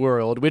view of the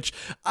world, which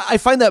I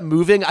find that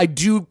moving. I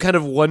do kind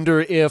of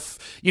wonder if,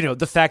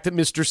 the fact that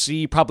Mr.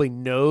 C probably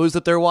knows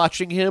that they're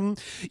watching him,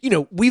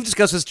 we've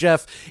discussed this,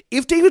 Jeff,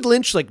 if David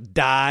Lynch, like,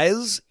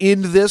 dies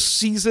in this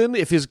season,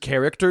 if his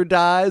character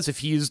dies, if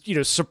he's,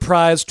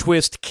 surprise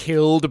twist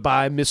killed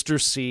by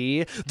Mr.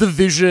 C, the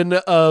vision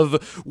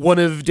of one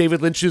of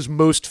David Lynch's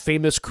most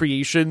famous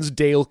creations,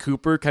 Dale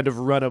Cooper, kind of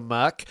run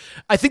amok,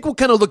 I think we'll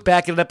kind of look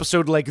back at an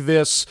episode like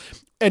this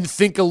and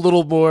think a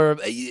little more.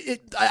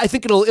 I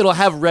think it'll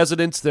have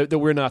resonance that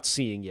we're not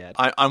seeing yet.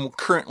 I'm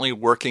currently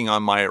working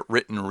on my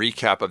written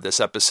recap of this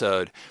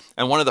episode,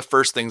 and one of the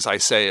first things I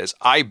say is,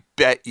 I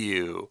bet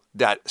you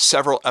that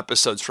several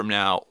episodes from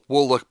now,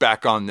 we'll look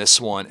back on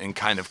this one and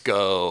kind of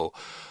go,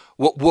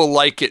 we'll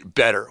like it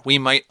better. We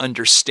might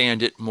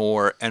understand it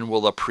more, and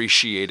we'll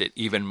appreciate it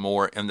even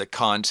more in the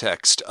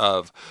context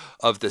of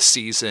the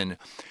season.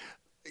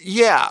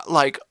 Yeah,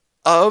 like,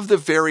 of the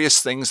various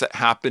things that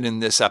happened in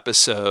this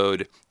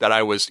episode that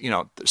I was,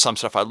 some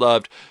stuff I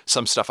loved,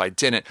 some stuff I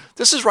didn't.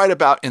 This is right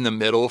about in the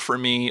middle for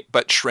me,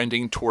 but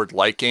trending toward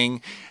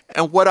liking.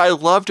 And what I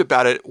loved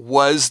about it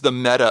was the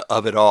meta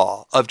of it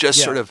all, of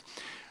just sort of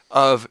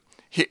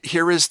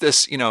here is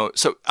this,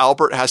 so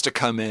Albert has to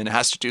come in,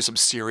 has to do some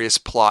serious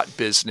plot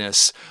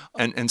business.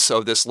 And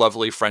so this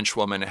lovely French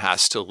woman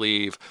has to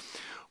leave.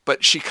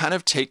 But she kind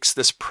of takes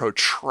this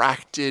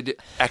protracted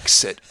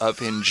exit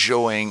of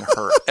enjoying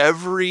her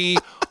every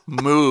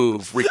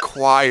move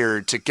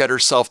required to get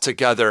herself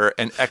together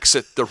and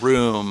exit the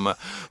room,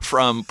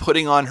 from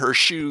putting on her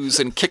shoes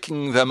and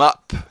kicking them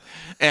up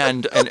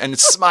and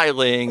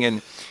smiling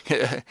and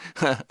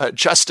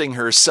adjusting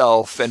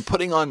herself and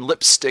putting on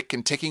lipstick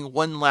and taking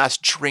one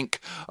last drink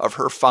of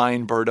her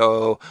fine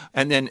Bordeaux,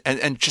 and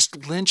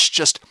just Lynch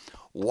just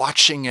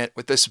watching it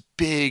with this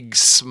big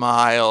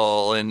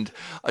smile and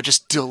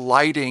just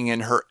delighting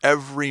in her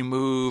every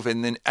move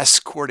and then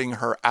escorting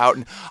her out.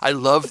 And I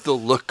love the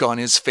look on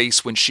his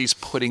face when she's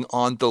putting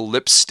on the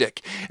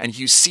lipstick, and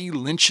you see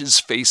Lynch's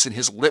face and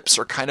his lips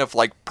are kind of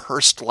like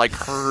pursed like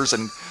hers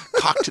and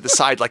cocked to the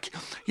side. Like,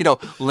 you know,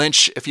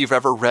 Lynch, if you've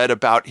ever read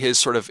about his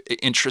sort of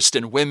interest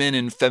in women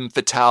and femme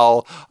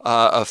fatale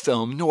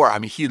film noir, I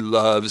mean, he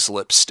loves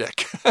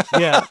lipstick.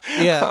 Yeah.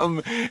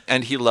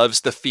 And he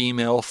loves the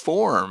female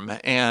form.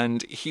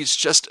 And he's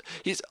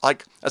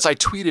like, as I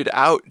tweeted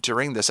out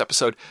during this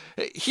episode,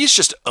 he's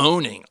just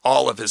owning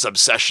all of his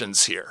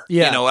obsessions here.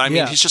 Yeah. You know, I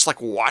mean, he's just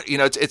like, what? You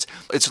know,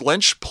 it's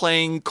Lynch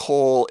playing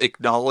Cole,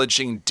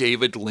 acknowledging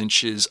David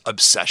Lynch's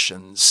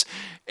obsessions.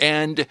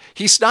 And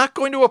he's not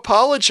going to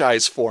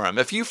apologize for him.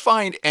 If you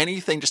find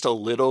anything just a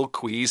little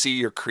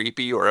queasy or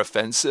creepy or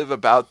offensive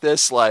about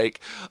this, like,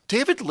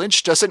 David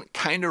Lynch doesn't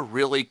kind of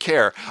really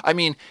care. I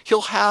mean,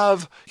 he'll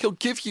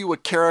give you a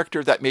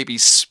character that maybe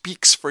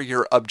speaks for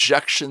your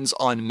objections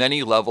on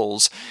many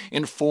levels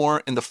in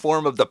the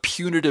form of the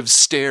punitive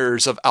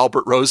stares of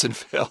Albert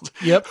Rosenfeld.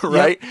 Yep.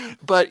 Right? Yep.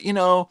 But, you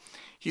know,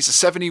 he's a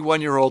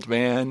 71-year-old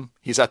man.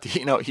 He's at the,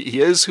 you know,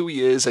 he is who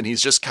he is, and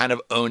he's just kind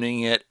of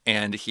owning it,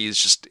 and he's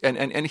just,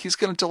 and he's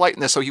going to delight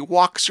in this. So he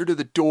walks her to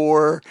the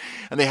door,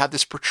 and they have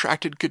this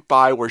protracted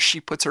goodbye where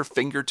she puts her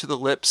finger to the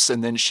lips,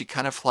 and then she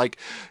kind of like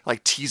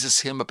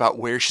teases him about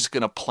where she's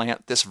going to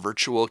plant this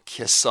virtual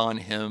kiss on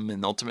him,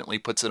 and ultimately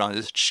puts it on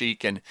his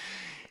cheek, and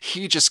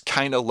he just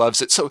kind of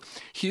loves it. So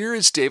here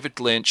is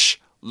David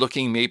Lynch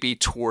looking maybe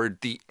toward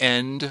the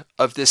end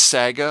of this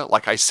saga.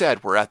 Like I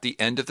said, we're at the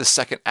end of the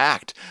second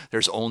act.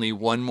 There's only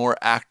one more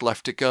act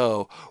left to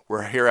go.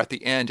 We're here at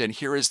the end, and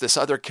here is this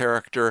other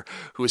character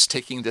who is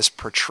taking this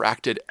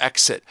protracted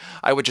exit.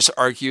 I would just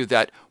argue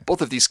that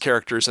both of these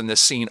characters in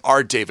this scene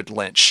are David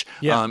Lynch.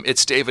 Yeah.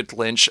 It's David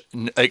Lynch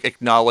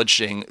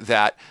acknowledging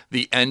that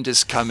the end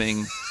is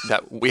coming,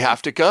 that we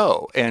have to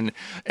go. And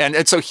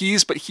so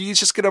he's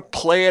just going to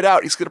play it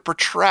out. He's going to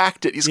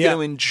protract it. He's going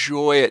to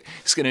enjoy it.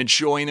 He's going to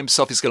join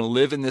himself. He's going to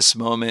live in this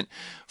moment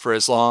for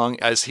as long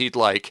as he'd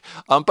like.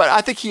 But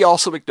I think he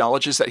also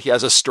acknowledges that he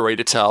has a story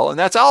to tell, and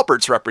that's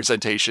Albert's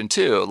representation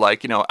too.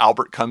 Like, you know,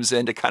 Albert comes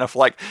in to kind of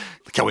like,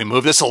 can we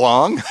move this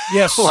along?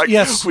 Yes, like,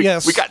 yes.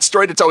 We got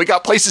story to tell. We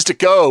got places to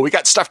go. We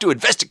got stuff to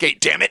investigate,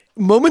 damn it.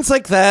 Moments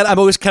like that, I'm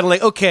always kind of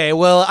like, okay,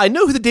 well, I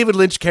know who the David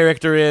Lynch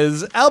character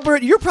is.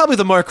 Albert, you're probably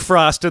the Mark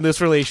Frost in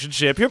this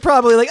relationship. You're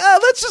probably like,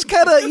 let's just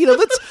kind of, you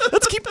know,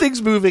 let's keep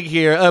things moving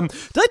here.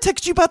 Did I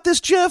text you about this,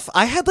 Jeff?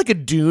 I had like a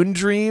Dune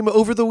dream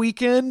over the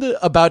weekend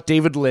about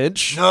David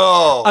Lynch.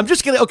 No. I'm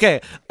just gonna,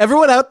 okay,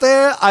 everyone out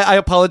there, I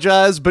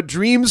apologize, but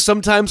dreams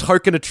sometimes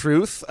hearken to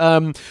truth.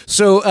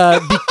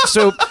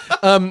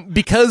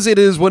 Because it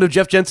is one of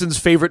Jeff Jensen's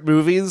favorite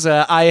movies,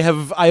 I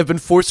have been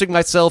forcing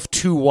myself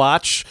to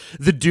watch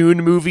the Dune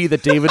movie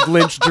that David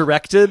Lynch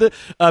directed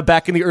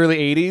back in the early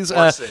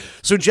 80s.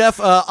 So Jeff,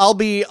 I'll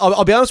be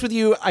honest with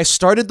you. I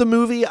started the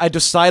movie. I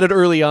decided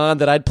early on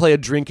that I'd play a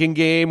drinking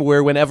game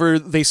where whenever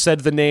they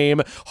said the name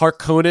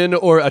Harkonnen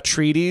or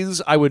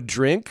Atreides, I would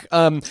drink.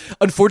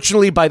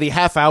 Unfortunately, by the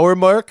half-hour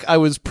mark, I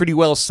was pretty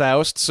well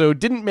soused, so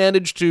didn't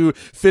manage to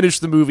finish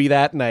the movie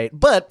that night.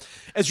 But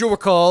as you'll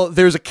recall,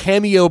 there's a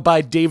cameo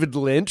by David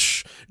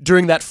Lynch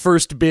during that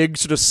first big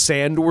sort of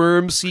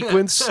sandworm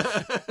sequence.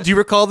 Do you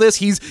recall this?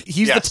 He's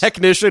Yes. the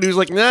technician who's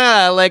like,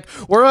 like,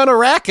 we're on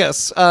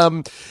Arrakis.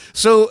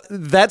 So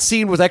that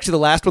scene was actually the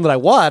last one that I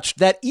watched.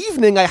 That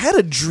evening, I had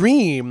a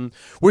dream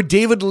where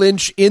David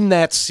Lynch in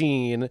that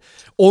scene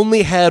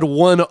only had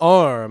one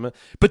arm,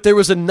 but there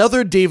was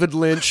another David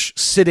Lynch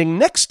sitting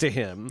next to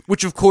him,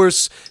 which, of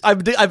course,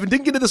 I've been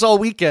thinking into this all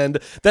weekend.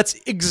 That's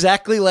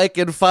exactly like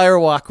in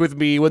Firewalk with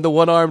Me when the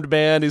one-armed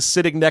man is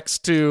sitting next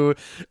to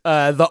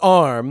the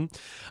arm.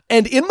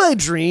 And in my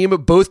dream,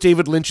 both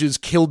David Lynches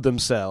killed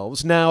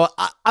themselves. Now,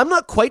 I'm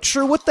not quite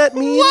sure what that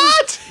means.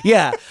 What?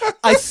 Yeah.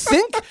 I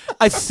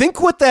think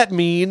what that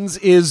means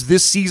is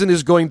this season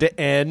is going to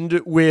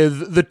end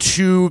with the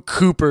two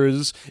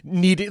Coopers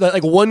needing,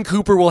 like, one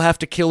Cooper will have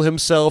to kill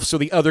himself so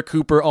the other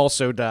Cooper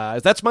also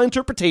dies. That's my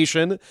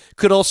interpretation.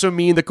 Could also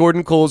mean that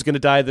Gordon Cole is going to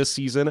die this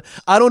season.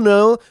 I don't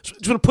know.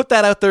 Just going to put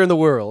that out there in the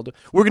world.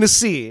 We're going to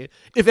see.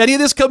 If any of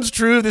this comes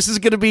true, this is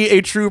going to be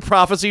a true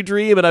prophecy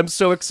dream, and I'm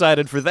so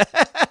excited for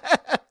that.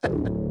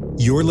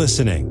 You're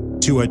listening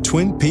to a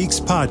Twin Peaks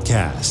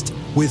podcast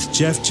with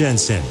Jeff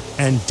Jensen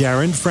and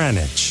Darren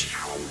Franich.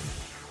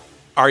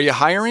 Are you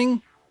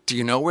hiring? Do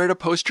you know where to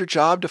post your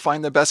job to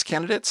find the best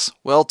candidates?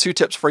 Well, 2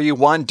 tips for you.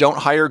 1, don't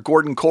hire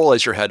Gordon Cole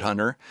as your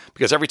headhunter,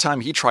 because every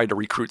time he tried to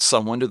recruit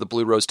someone to the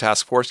Blue Rose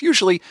Task Force,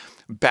 usually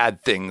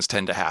bad things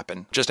tend to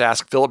happen. Just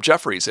ask Philip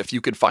Jeffries if you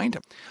could find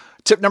him.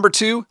 Tip number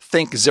 2,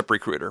 think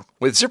ZipRecruiter.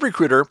 With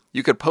ZipRecruiter,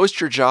 you could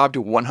post your job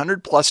to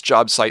 100 plus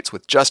job sites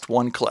with just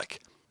one click.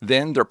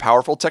 Then their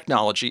powerful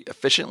technology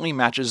efficiently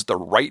matches the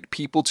right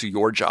people to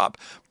your job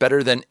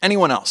better than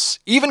anyone else,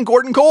 even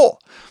Gordon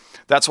Cole.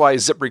 That's why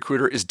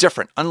ZipRecruiter is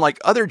different. Unlike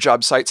other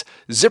job sites,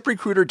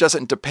 ZipRecruiter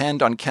doesn't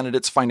depend on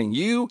candidates finding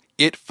you,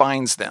 it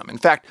finds them. In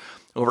fact,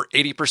 over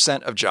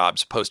 80% of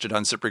jobs posted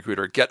on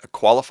ZipRecruiter get a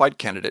qualified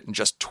candidate in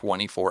just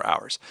 24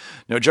 hours.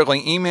 No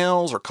juggling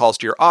emails or calls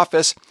to your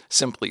office.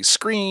 Simply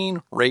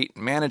screen, rate,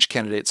 and manage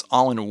candidates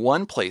all in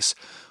one place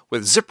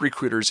with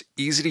ZipRecruiter's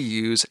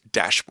easy-to-use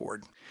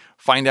dashboard.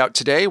 Find out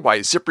today why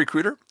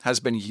ZipRecruiter has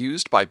been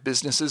used by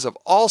businesses of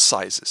all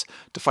sizes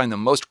to find the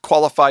most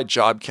qualified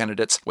job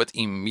candidates with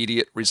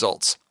immediate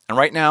results. And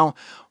right now,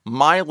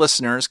 my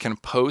listeners can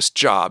post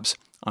jobs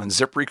on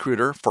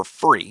ZipRecruiter for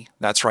free.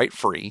 That's right,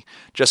 free.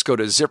 Just go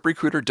to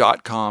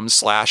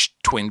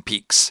ZipRecruiter.com/Twin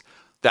Peaks.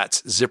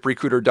 That's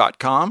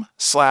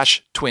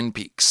ZipRecruiter.com/Twin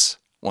Peaks.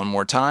 One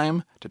more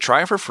time, to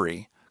try it for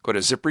free, go to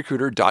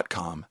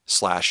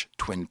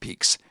ZipRecruiter.com/Twin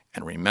Peaks.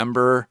 And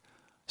remember,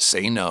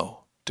 say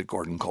no to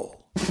Gordon Cole.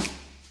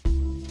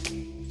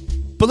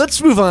 But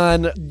let's move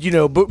on.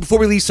 Before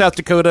we leave South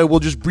Dakota, we'll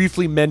just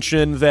briefly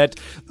mention that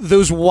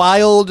those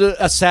wild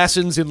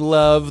assassins in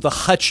love, the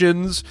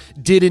Hutchins,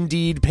 did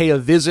indeed pay a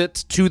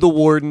visit to the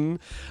warden.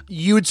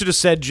 You had sort of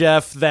said,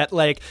 Jeff, that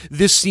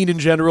this scene in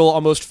general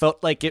almost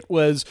felt like it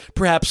was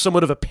perhaps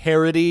somewhat of a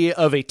parody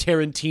of a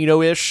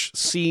Tarantino-ish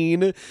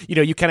scene.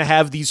 You kind of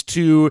have these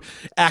two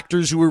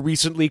actors who were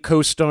recently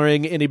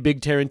co-starring in a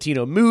big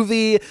Tarantino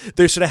movie.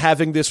 They're sort of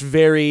having this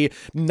very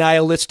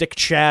nihilistic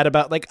chat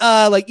about we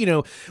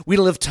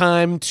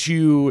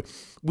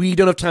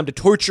don't have time to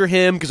torture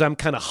him because I'm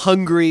kind of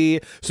hungry.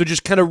 So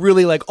just kind of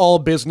really all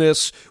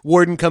business.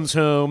 Warden comes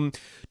home,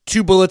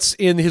 2 bullets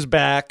in his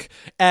back.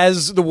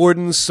 As the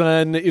warden's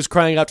son is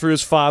crying out for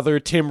his father,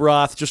 Tim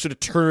Roth just sort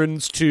of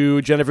turns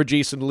to Jennifer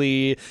Jason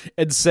Leigh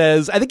and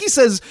says, I think he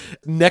says,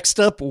 next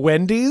up,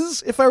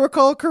 Wendy's, if I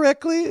recall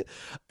correctly.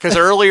 Because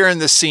earlier in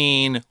the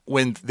scene,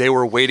 when they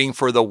were waiting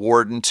for the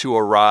warden to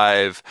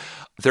arrive,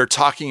 they're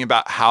talking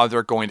about how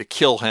they're going to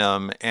kill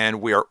him,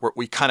 and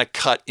we kind of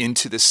cut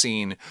into the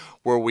scene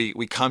where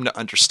we come to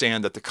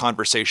understand that the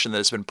conversation that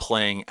has been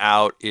playing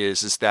out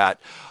is that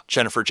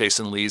Jennifer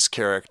Jason Leigh's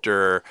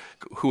character,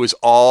 who is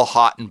all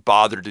hot and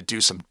bothered to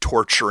do some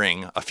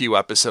torturing a few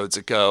episodes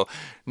ago,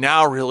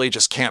 now really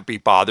just can't be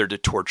bothered to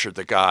torture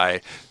the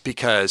guy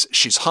because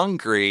she's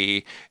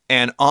hungry.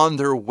 And on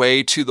their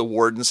way to the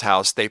warden's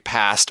house, they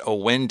passed a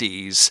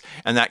Wendy's,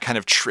 and that kind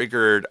of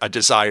triggered a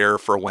desire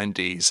for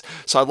Wendy's.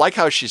 So I like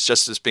how she's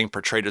just as being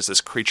portrayed as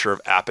this creature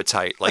of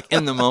appetite. Like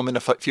in the moment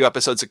a few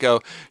episodes ago,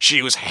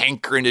 she was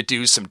hankering to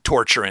do some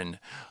torturing.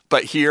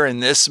 But here in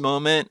this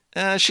moment,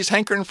 she's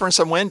hankering for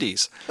some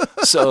Wendy's.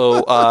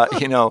 So,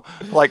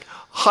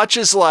 Hutch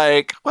is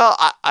like, well,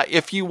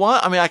 if you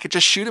want, I could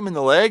just shoot him in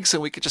the legs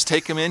and we could just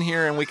take him in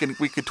here and we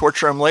could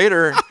torture him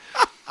later.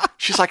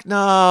 She's like,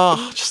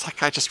 no,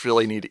 I just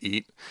really need to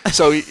eat.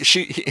 So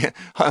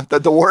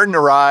the warden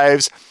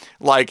arrives,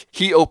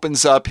 he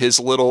opens up his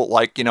little,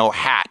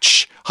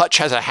 hatch. Hutch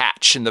has a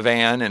hatch in the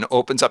van and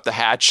opens up the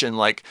hatch and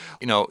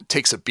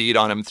takes a bead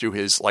on him through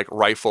his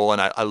rifle.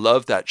 And I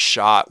love that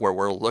shot where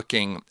we're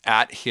looking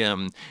at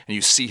him and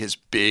you see his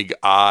big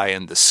eye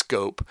and the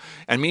scope.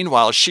 And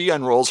meanwhile, she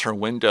unrolls her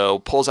window,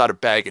 pulls out a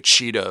bag of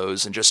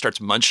Cheetos and just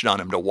starts munching on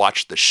them to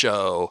watch the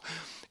show.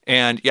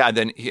 And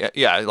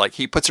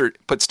he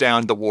puts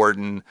down the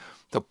warden.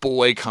 The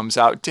boy comes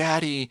out,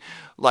 Daddy,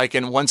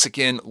 and once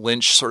again,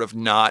 Lynch sort of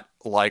not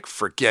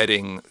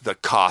forgetting the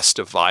cost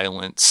of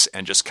violence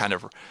and just kind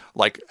of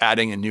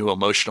adding a new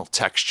emotional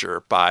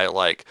texture by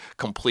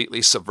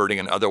completely subverting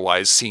an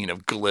otherwise scene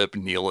of glib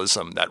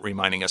nihilism, that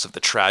reminding us of the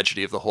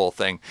tragedy of the whole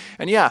thing.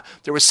 And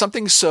there was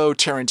something so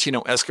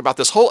Tarantino-esque about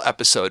this whole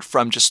episode,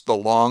 from just the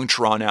long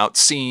drawn out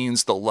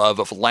scenes, the love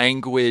of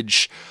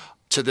language,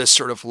 to this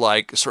sort of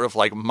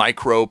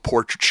micro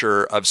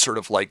portraiture of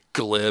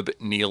glib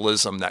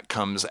nihilism that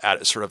comes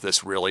at sort of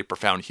this really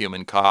profound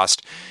human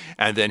cost.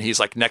 And then he's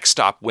like, next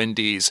stop,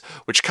 Wendy's,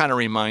 which kind of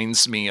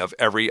reminds me of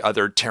every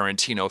other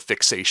Tarantino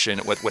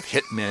fixation with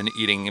hitmen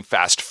eating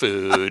fast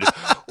food,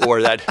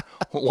 or that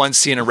one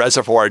scene in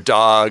Reservoir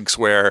Dogs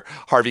where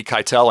Harvey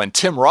Keitel and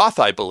Tim Roth,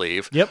 I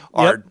believe,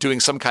 are doing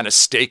some kind of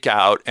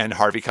stakeout, and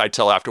Harvey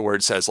Keitel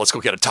afterwards says, let's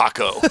go get a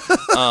taco.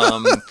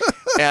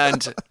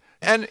 And,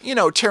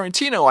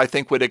 Tarantino, I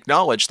think, would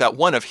acknowledge that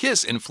one of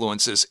his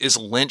influences is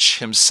Lynch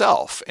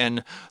himself.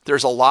 And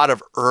there's a lot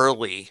of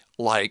early,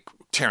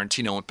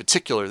 Tarantino in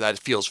particular, that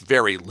feels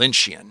very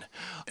Lynchian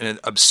in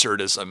its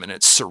absurdism and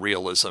its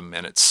surrealism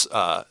and its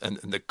and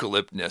the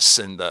glibness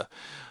and the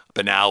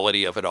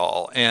banality of it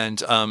all. And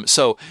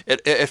so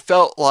it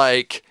felt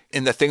like,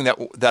 in the thing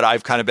that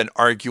I've kind of been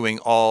arguing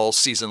all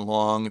season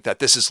long, that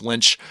this is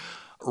Lynch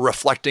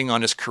reflecting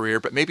on his career,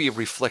 but maybe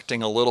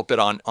reflecting a little bit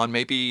on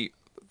maybe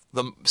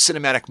the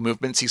cinematic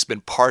movements he's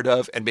been part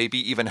of and maybe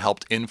even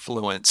helped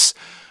influence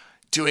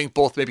doing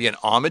both maybe an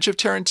homage of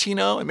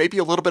Tarantino and maybe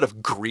a little bit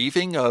of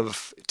grieving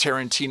of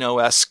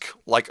Tarantino-esque,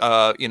 like,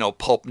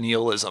 pulp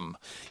nihilism.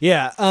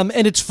 Yeah,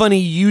 and it's funny,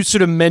 you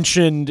sort of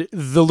mentioned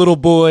the little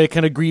boy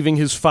kind of grieving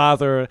his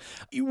father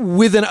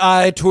with an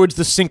eye towards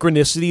the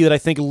synchronicity that I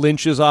think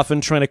Lynch is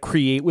often trying to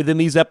create within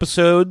these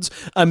episodes.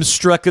 I'm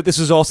struck that this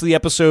is also the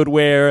episode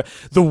where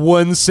the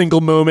one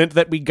single moment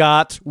that we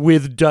got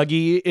with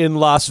Dougie in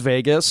Las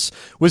Vegas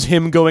was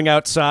him going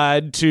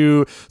outside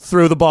to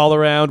throw the ball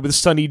around with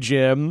Sonny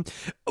Jim.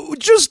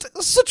 Just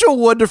such a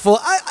wonderful...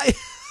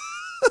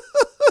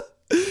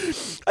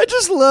 I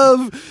just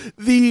love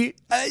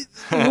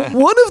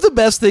one of the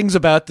best things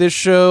about this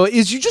show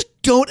is you just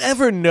don't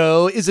ever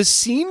know, is a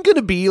scene going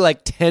to be like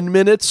 10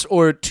 minutes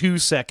or 2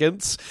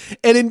 seconds?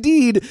 And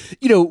indeed,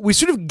 we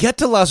sort of get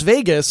to Las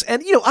Vegas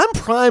and, I'm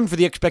primed for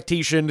the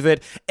expectation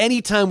that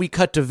anytime we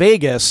cut to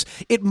Vegas,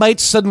 it might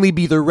suddenly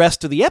be the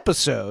rest of the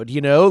episode,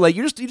 like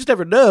you just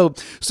never know.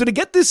 So to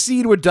get this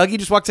scene where Dougie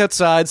just walks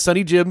outside,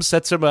 Sonny Jim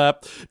sets him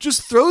up,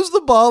 just throws the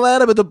ball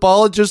at him and the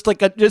ball just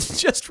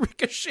just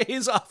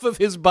ricochets off of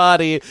his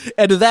body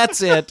and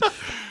that's it.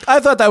 I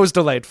thought that was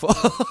delightful.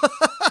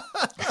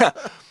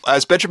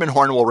 As Benjamin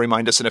Horn will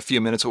remind us in a few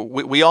minutes,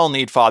 we all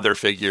need father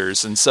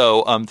figures. And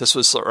so this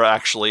was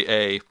actually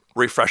a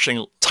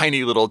refreshing,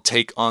 tiny little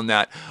take on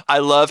that. I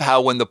love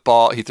how when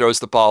he throws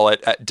the ball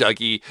at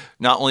Dougie,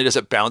 not only does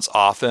it bounce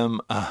off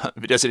him,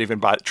 he doesn't even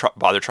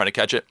bother trying to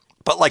catch it,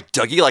 but like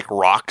Dougie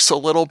rocks a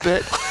little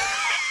bit.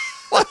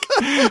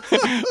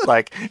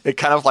 like it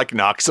kind of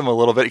knocks him a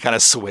little bit. He kind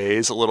of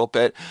sways a little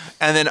bit.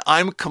 And then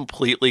I'm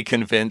completely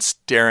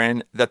convinced,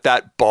 Darren,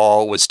 that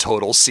ball was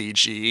total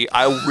CG.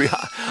 I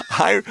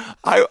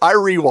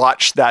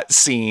rewatched that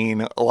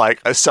scene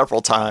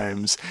several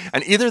times,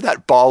 and either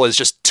that ball is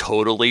just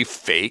totally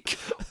fake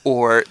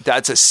or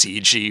that's a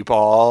CG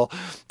ball,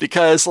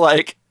 because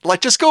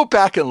just go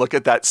back and look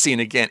at that scene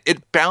again.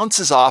 It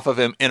bounces off of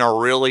him in a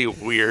really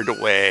weird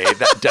way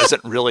that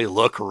doesn't really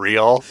look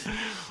real.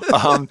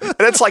 And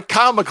it's like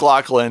Kyle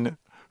MacLachlan,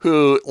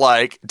 who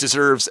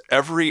deserves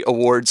every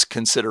awards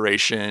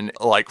consideration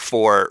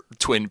for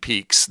Twin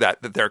Peaks that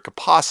there could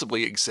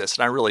possibly exist,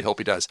 and I really hope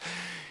he does.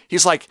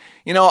 He's like,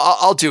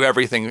 I'll do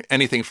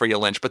anything for you,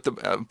 Lynch,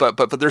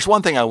 but there's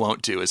one thing I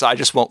won't do is I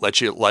just won't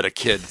let a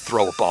kid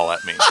throw a ball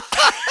at me.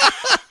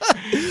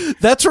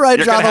 That's where I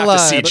draw the line. You're going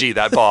to have to CG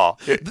that ball.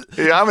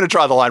 I'm going to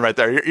draw the line right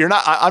there.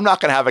 I'm not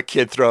going to have a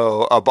kid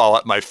throw a ball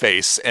at my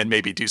face and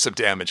maybe do some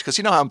damage, because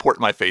you know how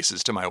important my face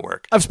is to my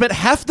work. I've spent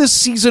half this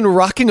season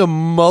rocking a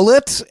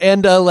mullet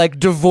and a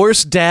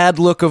divorced dad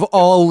look of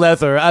all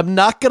leather. I'm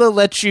not going to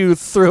let you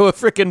throw a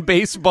freaking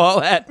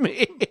baseball at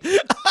me.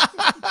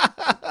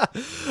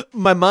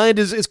 My mind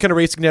is kind of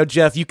racing now,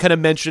 Jeff. You kind of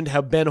mentioned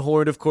how Ben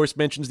Horn, of course,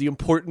 mentions the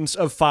importance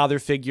of father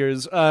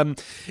figures.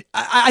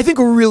 I think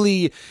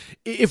really,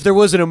 if there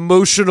was an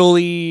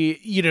emotionally,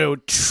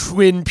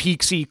 Twin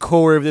Peaksy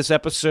core of this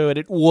episode,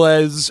 it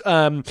was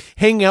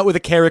hanging out with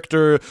a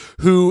character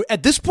who,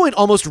 at this point,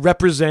 almost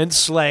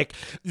represents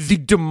the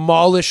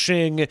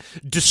demolishing,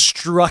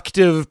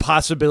 destructive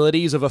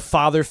possibilities of a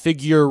father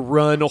figure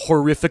run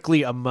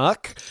horrifically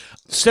amok.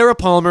 Sarah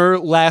Palmer,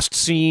 last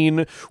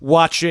seen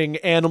watching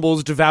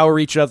animals devour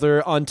each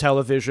other on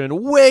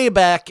television way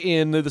back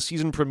in the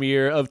season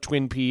premiere of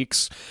Twin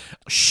Peaks.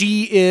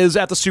 She is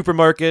at the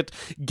supermarket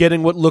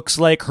getting what looks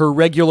like her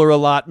regular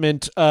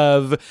allotment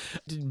of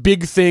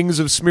big things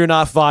of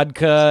Smirnoff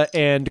vodka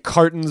and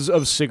cartons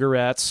of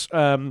cigarettes.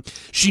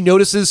 She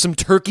notices some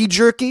turkey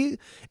jerky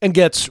and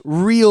gets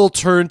real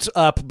turned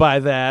up by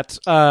that.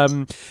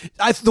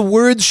 The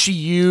words she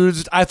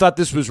used, I thought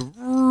this was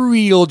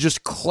real,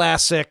 just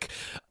classic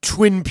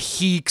Twin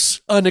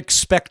Peaks,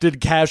 unexpected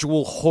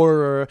casual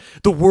horror.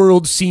 The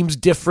world seems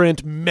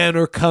different. Men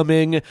are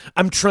coming.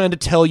 I'm trying to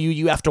tell you,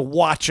 you have to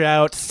watch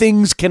out.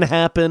 Things can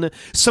happen.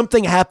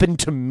 Something happened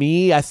to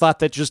me. I thought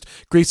that just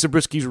Grace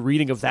Zabriskie's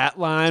reading of that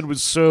line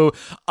was so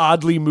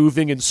oddly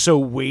moving and so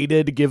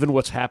weighted given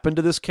what's happened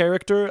to this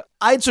character.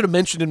 I'd sort of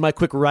mentioned in my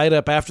quick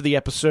write-up after the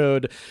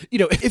episode,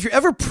 if you're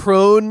ever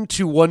prone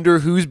to wonder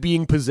who's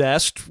being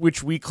possessed,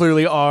 which we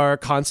clearly are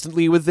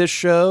constantly with this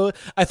show,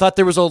 I thought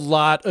there was a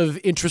lot of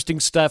interesting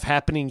stuff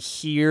happening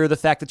here. The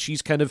fact that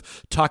she's kind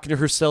of talking to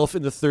herself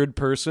in the third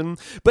person.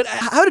 But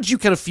how did you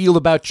kind of feel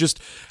about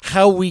just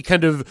how we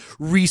kind of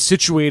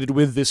resituated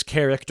with this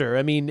character?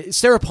 I mean,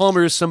 Sarah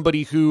Palmer is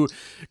somebody who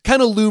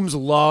kind of looms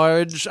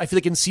large. I feel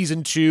like in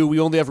season 2, we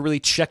only ever really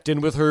checked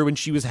in with her when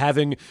she was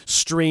having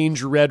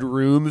strange red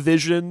room visions.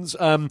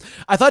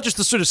 I thought just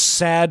the sort of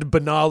sad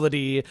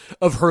banality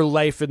of her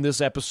life in this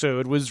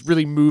episode was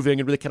really moving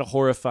and really kind of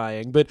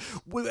horrifying. But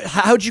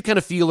how'd you kind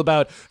of feel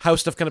about how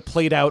stuff kind of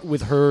played out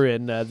with her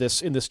in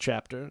this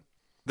chapter?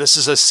 This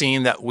is a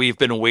scene that we've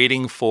been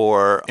waiting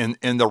for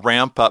in the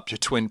ramp up to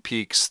Twin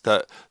Peaks,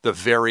 the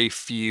very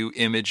few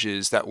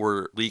images that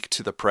were leaked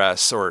to the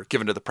press or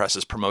given to the press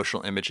as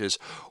promotional images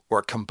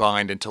or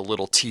combined into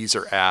little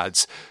teaser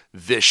ads.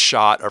 this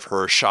shot of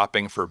her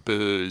shopping for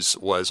booze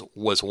was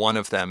one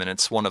of them, and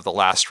it's one of the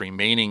last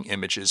remaining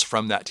images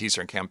from that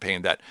teaser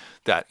campaign that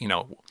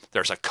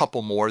there's a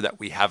couple more that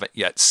we haven't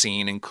yet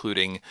seen,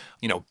 including,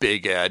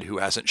 Big Ed, who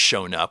hasn't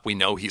shown up. We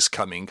know he's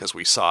coming because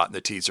we saw it in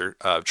the teaser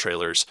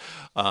trailers.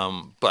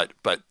 But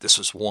this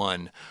was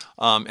one.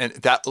 And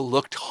that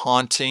looked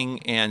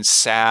haunting and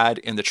sad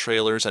in the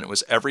trailers, and it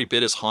was every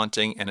bit as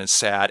haunting and as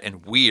sad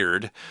and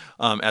weird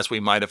as we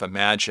might have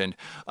imagined.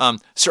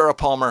 Sarah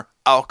Palmer,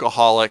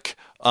 alcoholic,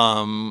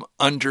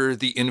 under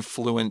the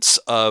influence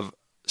of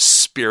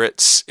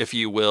spirits, if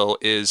you will,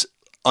 is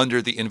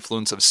under the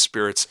influence of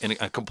spirits in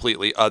a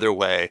completely other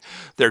way.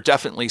 There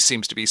definitely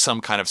seems to be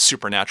some kind of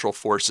supernatural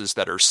forces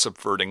that are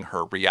subverting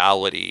her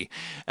reality.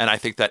 And I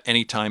think that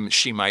anytime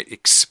she might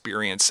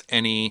experience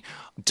any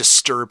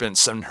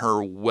disturbance in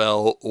her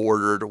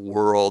well-ordered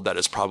world, that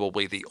is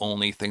probably the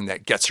only thing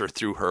that gets her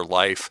through her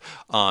life.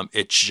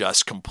 It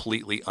just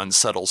completely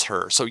unsettles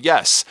her. So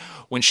yes,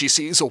 when she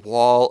sees a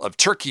wall of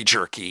turkey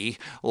jerky,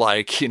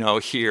 like,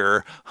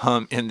 here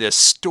in this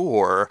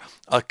store,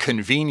 a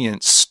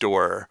convenience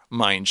store,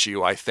 mind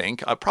you, I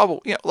think.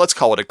 Probably, let's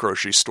call it a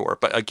grocery store.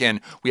 But again,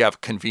 we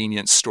have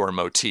convenience store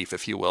motif,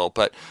 if you will.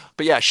 But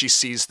yeah, she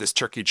sees this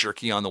turkey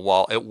jerky on the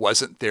wall. It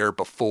wasn't there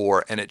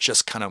before, and it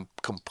just kind of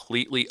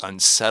completely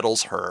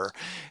unsettles her.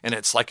 And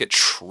it's like it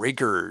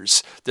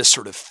triggers this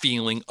sort of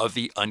feeling of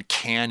the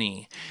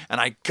uncanny.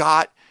 And I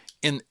got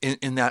in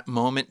that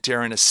moment,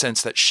 Darren, a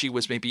sense that she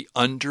was maybe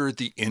under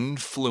the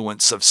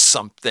influence of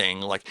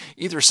something, like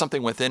either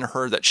something within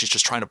her that she's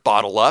just trying to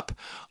bottle up,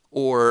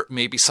 or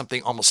maybe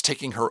something almost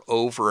taking her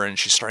over and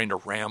she's starting to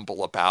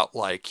ramble about,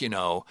 like,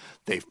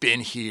 they've been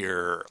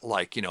here,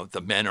 like,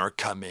 the men are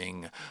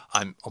coming.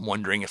 I'm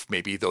wondering if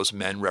maybe those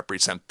men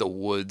represent the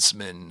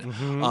woodsman.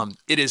 Mm-hmm.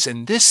 It is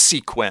in this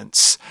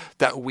sequence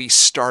that we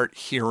start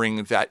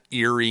hearing that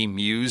eerie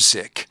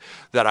music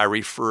that I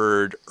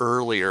referred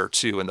earlier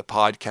to in the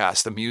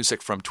podcast, the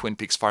music from Twin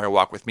Peaks Fire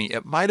Walk with Me.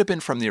 It might have been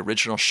from the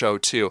original show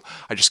too.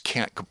 I just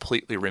can't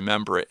completely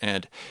remember it.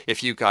 And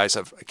if you guys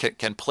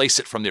can place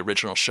it from the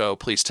original show,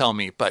 please tell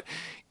me. But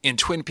in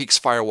Twin Peaks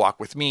Fire Walk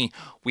with Me,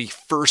 we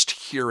first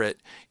hear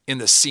it in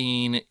the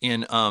scene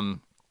in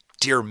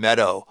Deer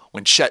Meadow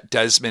when Chet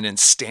Desmond and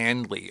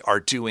Stanley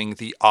are doing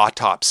the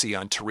autopsy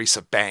on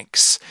Teresa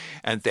Banks,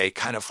 and they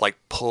kind of like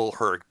pull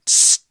her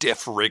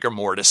stiff rigor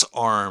mortis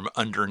arm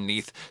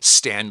underneath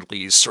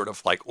Stanley's sort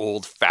of like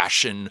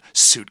old-fashioned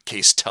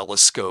suitcase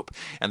telescope,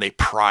 and they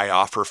pry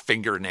off her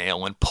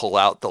fingernail and pull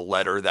out the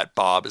letter that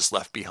Bob has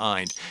left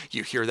behind.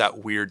 You hear that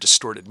weird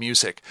distorted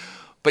music,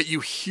 but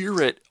you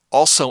hear it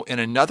also in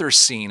another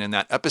scene in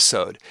that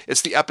episode.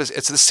 It's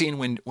the scene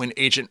when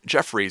Agent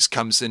Jeffries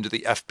comes into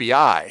the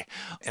FBI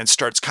and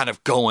starts kind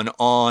of going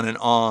on and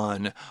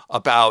on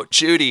about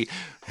Judy.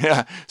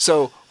 Yeah.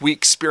 So we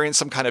experience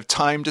some kind of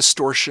time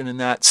distortion in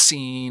that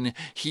scene.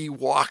 He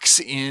walks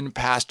in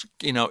past,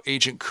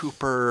 Agent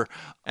Cooper,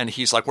 and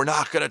he's like, we're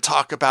not going to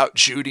talk about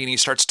Judy. And he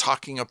starts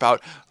talking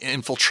about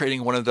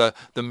infiltrating one of the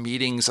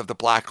meetings of the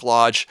Black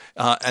Lodge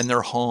and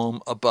their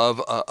home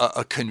above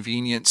a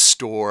convenience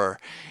store.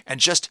 And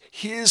just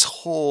his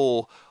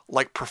whole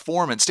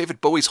performance,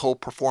 David Bowie's whole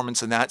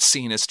performance in that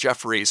scene as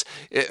Jeffries,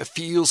 it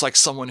feels like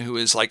someone who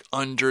is like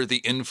under the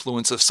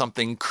influence of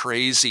something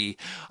crazy.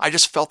 I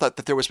just felt that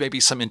there was maybe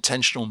some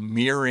intentional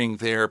mirroring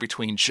there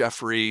between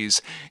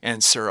Jeffries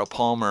and Sarah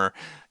Palmer.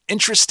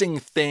 Interesting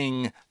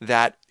thing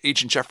that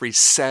Agent Jeffries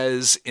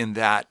says in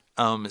that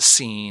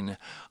scene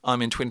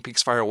in Twin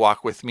Peaks Fire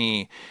Walk with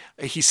Me.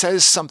 He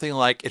says something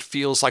like, it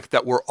feels like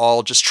that we're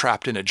all just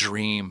trapped in a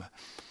dream.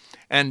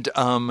 And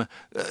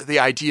the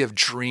idea of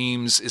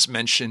dreams is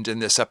mentioned in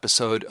this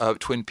episode of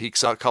Twin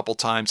Peaks a couple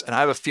times. And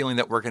I have a feeling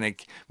that we're going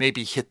to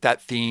maybe hit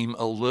that theme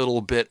a little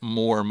bit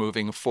more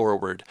moving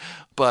forward.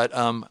 But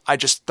I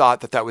just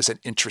thought that was an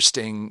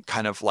interesting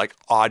kind of like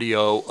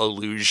audio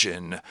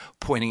illusion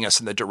pointing us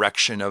in the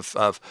direction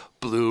of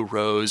Blue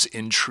Rose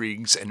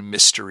intrigues and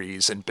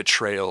mysteries and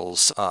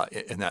betrayals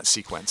in that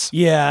sequence.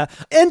 Yeah.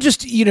 And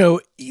just,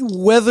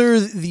 whether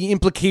the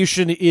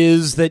implication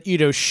is that,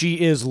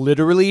 she is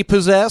literally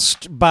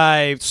possessed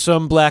by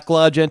some Black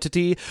Lodge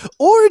entity,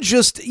 or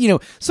just,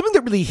 something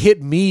that really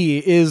hit me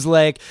is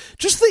like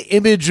just the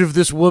image of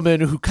this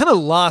woman who kind of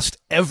lost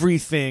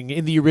everything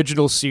in the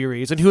original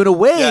series and who in a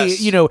way,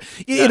 yes.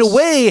 In a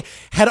way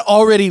had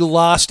already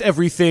lost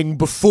everything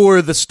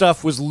before the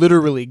stuff was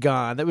literally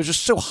gone. That was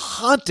just so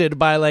haunted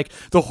by like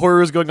the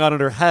horrors going on in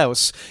her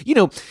house.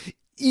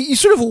 You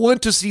sort of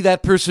want to see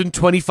that person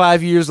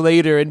 25 years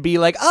later and be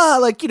like,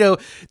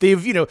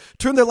 they've,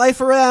 turned their life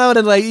around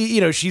and like,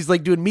 she's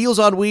like doing Meals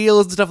on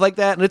Wheels and stuff like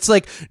that. And it's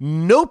like,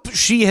 nope,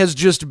 she has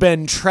just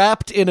been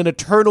trapped in an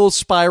eternal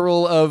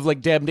spiral of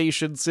like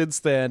damnation since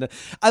then.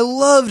 I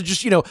loved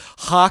just,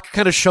 Hawk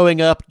kind of showing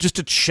up just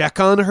to check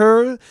on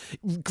her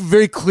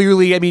very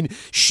clearly. I mean,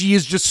 she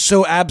is just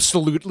so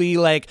absolutely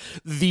like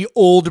the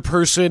old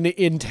person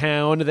in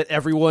town that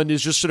everyone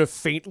is just sort of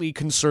faintly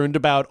concerned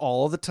about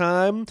all the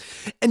time.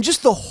 And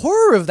just the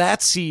horror of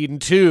that scene,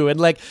 too. And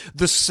like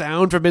the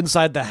sound from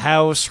inside the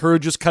house, her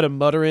just kind of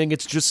muttering,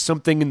 it's just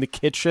something in the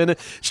kitchen.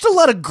 Just a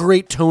lot of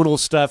great tonal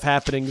stuff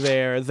happening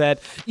there that,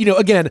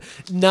 again,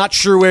 not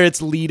sure where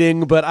it's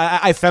leading, but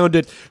I found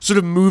it sort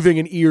of moving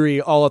and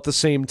eerie all at the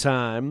same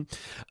time.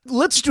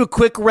 Let's do a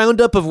quick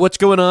roundup of what's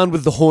going on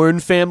with the Horn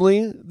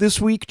family this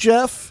week,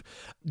 Jeff.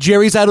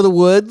 Jerry's out of the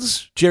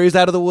woods. Jerry's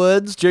out of the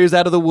woods. Jerry's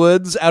out of the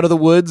woods. Out of the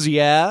woods,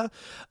 yeah.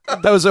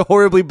 That was a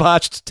horribly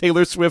botched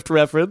Taylor Swift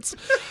reference.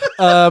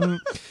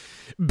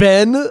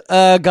 Ben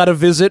got a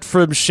visit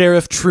from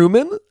Sheriff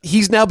Truman.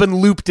 He's now been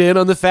looped in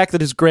on the fact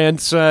that his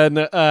grandson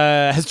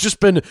has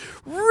just been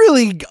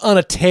really on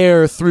a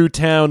tear through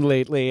town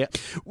lately.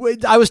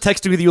 I was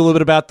texting with you a little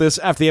bit about this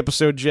after the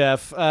episode,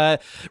 Jeff.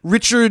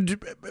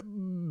 Richard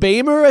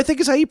Beimer, I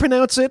think is how you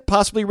pronounce it,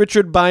 possibly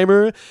Richard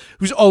Beimer,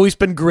 who's always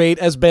been great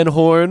as Ben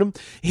Horn.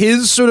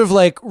 His sort of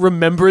like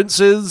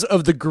remembrances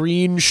of the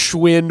green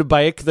Schwinn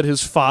bike that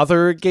his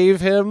father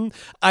gave him,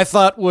 I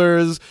thought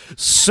was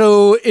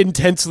so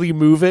intensely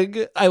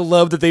moving. I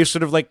love that they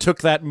sort of like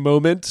took that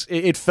moment.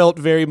 It felt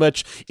very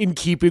much in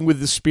keeping with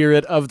the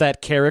spirit of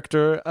that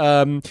character.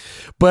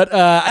 But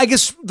I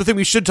guess the thing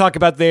we should talk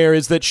about there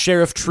is that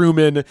Sheriff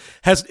Truman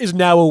is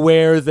now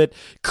aware that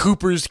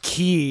Cooper's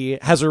key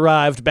has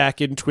arrived back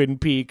in Twin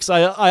Peaks.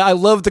 I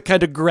love the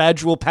kind of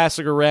gradual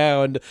passing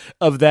around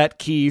of that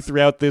key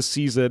throughout this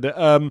season.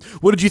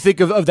 What did you think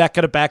of that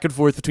kind of back and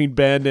forth between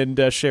Ben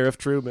and Sheriff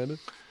Truman?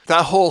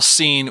 That whole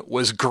scene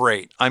was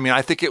great. I mean,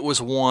 I think it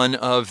was one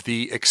of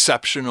the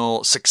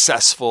exceptional,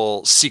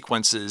 successful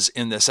sequences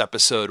in this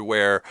episode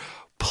where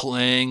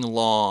playing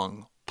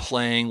long,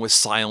 playing with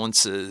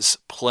silences,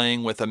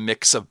 playing with a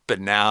mix of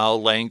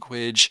banal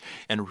language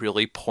and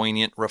really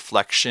poignant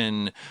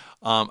reflection,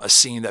 a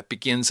scene that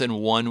begins in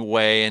one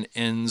way and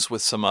ends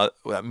with some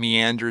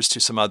meanders to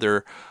some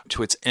other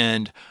to its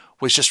end,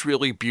 was just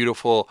really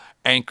beautiful,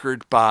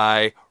 anchored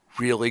by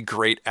really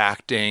great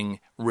acting,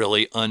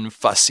 really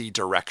unfussy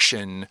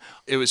direction.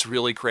 It was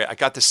really great. I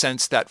got the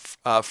sense that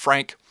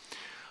Frank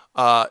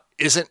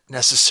isn't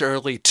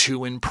necessarily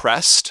too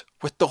impressed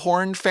with the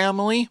Horn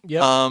family.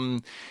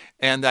 Yep.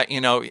 And that,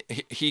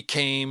 he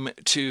came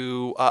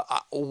to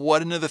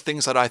one of the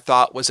things that I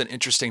thought was an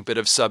interesting bit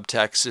of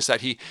subtext is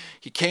that he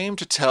came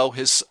to tell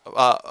his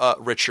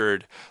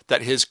Richard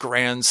that his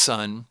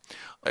grandson,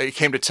 he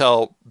came to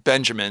tell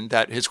Benjamin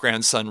that his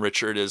grandson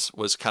Richard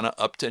was kind of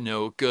up to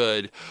no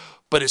good.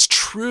 But his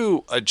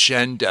true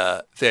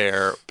agenda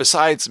there,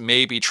 besides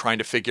maybe trying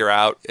to figure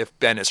out if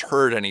Ben has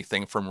heard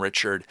anything from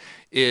Richard,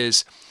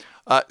 is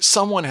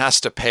someone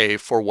has to pay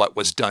for what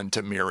was done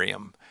to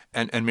Miriam.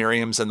 And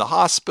Miriam's in the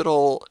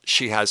hospital.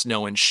 She has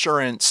no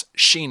insurance.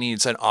 She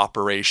needs an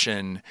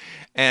operation.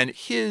 And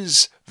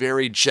his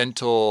very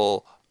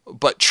gentle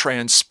but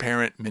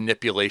transparent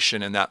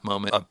manipulation in that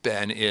moment of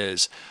Ben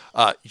is,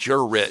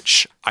 you're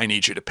rich. I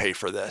need you to pay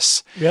for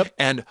this. Yep.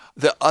 And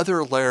the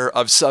other layer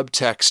of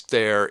subtext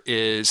there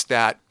is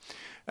that,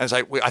 as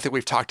I think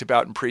we've talked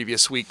about in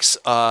previous weeks,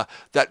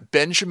 that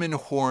Benjamin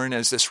Horn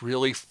as this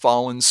really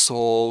fallen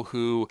soul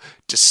who,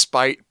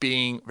 despite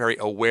being very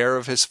aware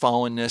of his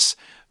fallenness,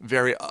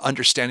 very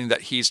understanding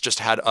that he's just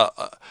had,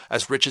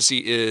 as rich as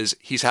he is,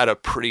 he's had a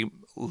pretty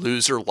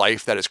loser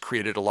life that has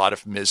created a lot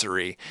of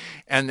misery.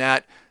 And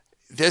that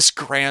this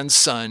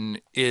grandson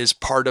is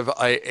part of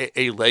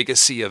a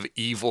legacy of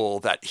evil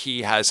that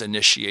he has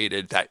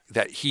initiated,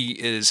 that he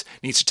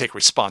needs to take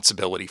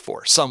responsibility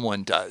for.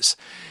 Someone does.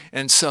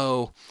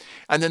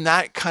 And then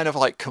that kind of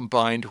like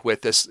combined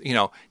with this,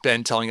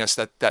 Ben telling us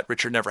that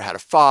Richard never had a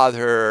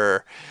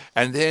father,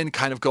 and then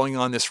kind of going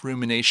on this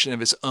rumination of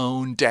his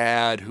own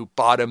dad who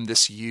bought him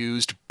this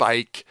used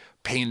bike,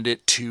 painted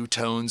it 2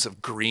 tones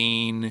of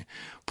green,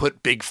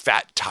 put big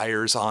fat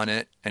tires on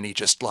it, and he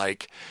just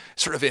like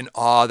sort of in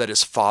awe that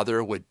his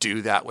father would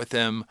do that with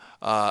him.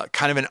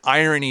 Kind of an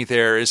irony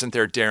there, isn't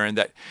there,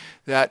 Darren,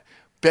 that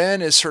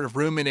Ben is sort of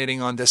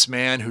ruminating on this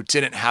man who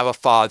didn't have a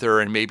father,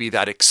 and maybe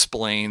that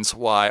explains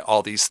why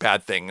all these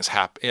bad things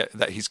happen,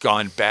 that he's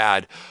gone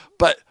bad.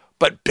 But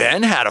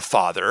Ben had a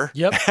father.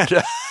 Yep.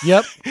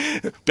 Yep.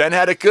 Ben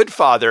had a good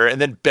father, and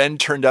then Ben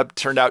turned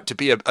out to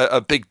be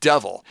a big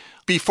devil.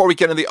 Before we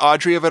get into the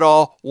Audrey of it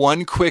all,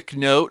 one quick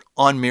note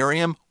on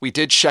Miriam. We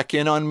did check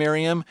in on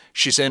Miriam.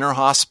 She's in her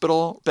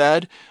hospital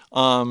bed.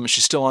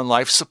 She's still on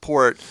life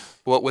support.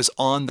 What was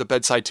on the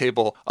bedside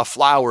table of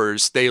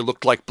flowers, they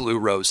looked like blue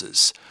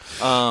roses.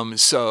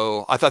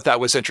 So I thought that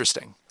was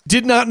interesting.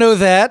 Did not know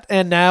that,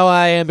 and now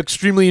I am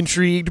extremely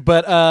intrigued.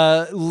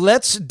 But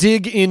let's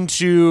dig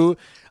into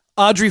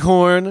Audrey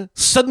Horn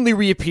suddenly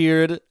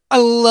reappeared. I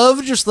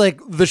love just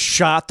like the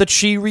shot that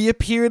she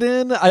reappeared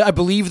in. I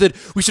believe that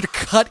we sort of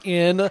cut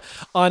in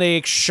on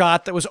a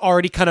shot that was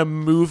already kind of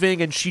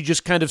moving and she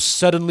just kind of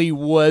suddenly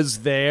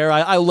was there.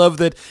 I love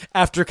that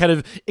after kind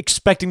of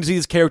expecting to see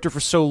this character for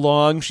so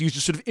long, she's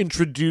just sort of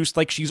introduced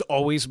like she's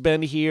always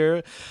been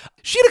here.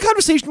 She had a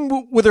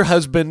conversation with her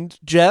husband,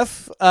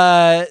 Jeff.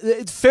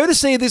 It's fair to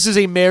say this is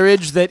a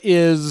marriage that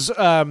is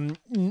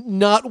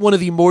not one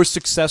of the more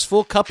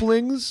successful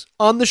couplings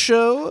on the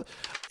show.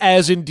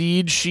 as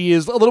indeed she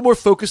is a little more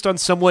focused on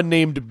someone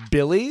named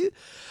Billy.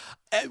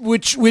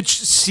 Which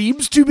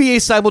seems to be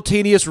a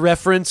simultaneous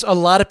reference. A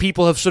lot of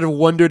people have sort of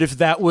wondered if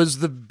that was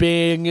the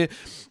Bing,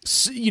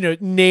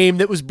 name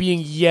that was being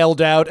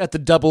yelled out at the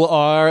double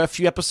R a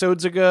few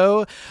episodes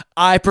ago.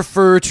 I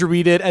prefer to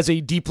read it as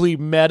a deeply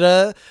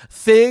meta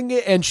thing,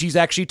 and she's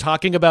actually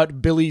talking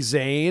about Billy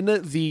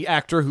Zane, the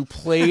actor who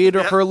played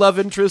her love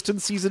interest in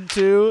season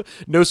 2.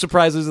 No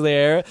surprises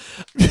there.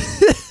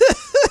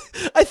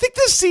 I think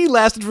this scene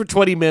lasted for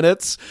 20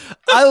 minutes.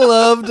 I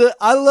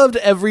loved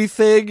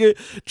everything.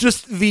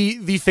 Just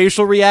the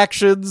facial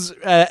reactions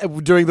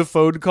during the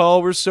phone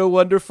call were so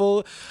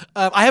wonderful.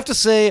 I have to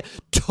say,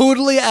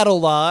 totally at a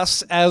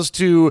loss as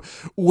to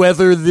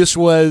whether this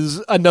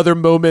was another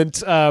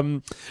moment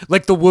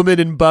like the woman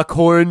in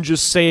Buckhorn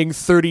just saying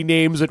 30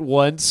 names at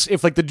once.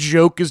 If like the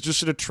joke is just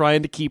sort of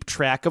trying to keep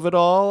track of it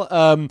all.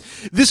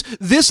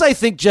 This I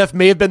think, Jeff,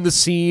 may have been the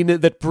scene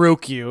that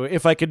broke you,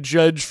 if I could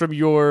judge from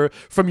your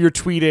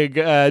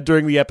tweeting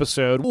during the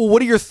episode.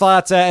 What are your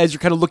thoughts as you're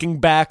kind of looking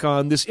back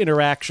on this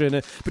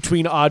interaction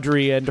between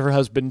Audrey and her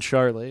husband,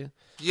 Charlie?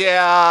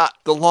 Yeah,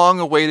 the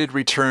long-awaited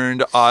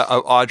return of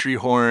Audrey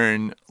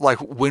Horne, like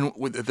when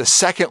the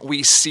second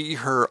we see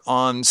her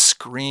on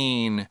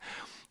screen,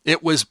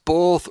 it was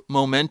both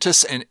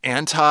momentous and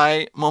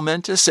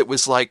anti-momentous. It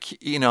was like,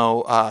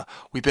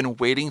 we've been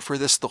waiting for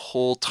this the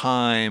whole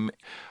time,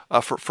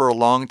 for a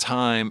long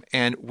time,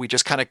 and we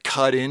just kind of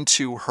cut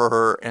into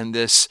her and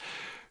this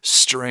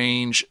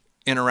strange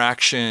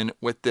interaction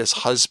with this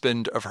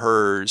husband of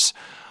hers,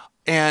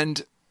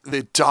 and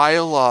the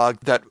dialogue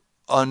that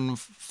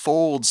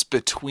unfolds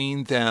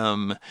between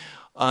them,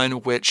 on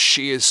which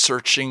she is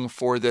searching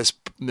for this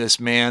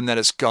man that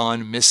has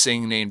gone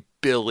missing named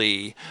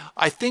Billy.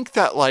 I think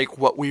that like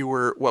what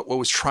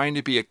was trying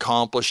to be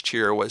accomplished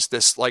here was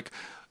this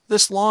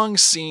long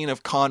scene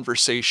of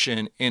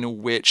conversation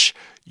in which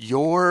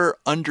your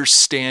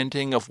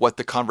understanding of what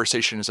the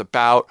conversation is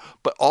about,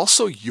 but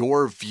also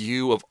your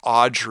view of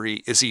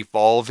Audrey is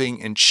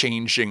evolving and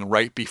changing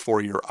right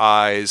before your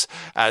eyes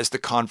as the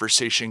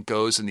conversation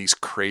goes in these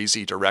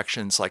crazy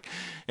directions. Like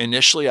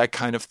initially I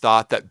kind of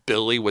thought that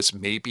Billy was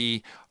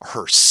maybe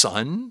her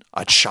son,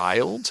 a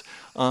child,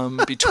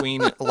 between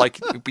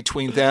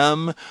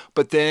them,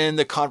 but then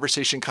the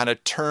conversation kind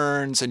of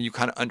turns and you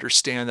kind of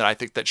understand that I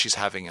think that she's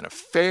having an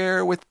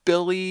affair with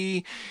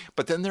Billy,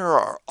 but then there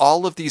are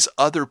all of these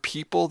other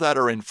people that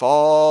are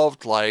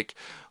involved, like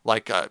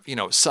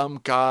some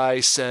guy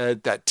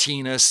said that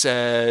Tina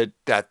said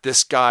that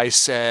this guy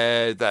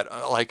said that,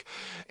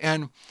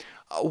 and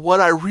what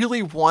I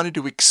really wanted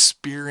to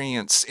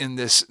experience in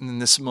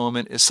this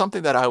moment is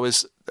something that I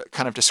was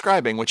kind of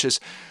describing, which is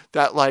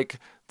that like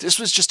this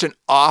was just an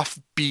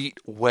offbeat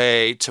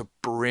way to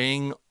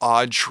bring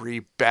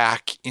Audrey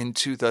back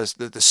into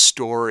the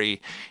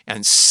story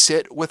and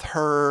sit with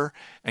her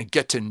and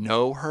get to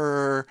know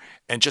her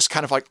and just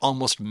kind of like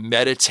almost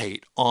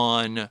meditate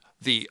on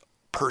the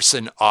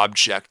person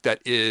object that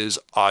is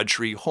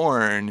Audrey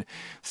Horne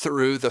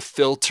through the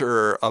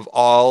filter of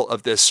all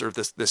of this sort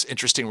of this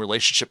interesting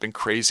relationship and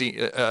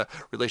crazy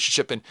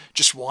relationship, and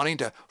just wanting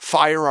to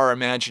fire our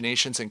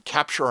imaginations and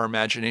capture our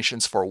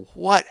imaginations for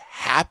what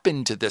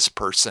happened to this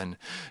person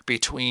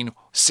between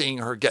seeing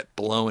her get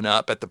blown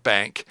up at the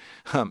bank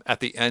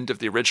at the end of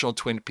the original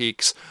Twin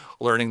Peaks,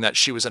 learning that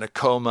she was in a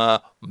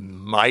coma,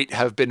 might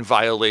have been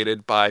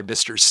violated by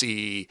Mr.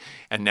 C,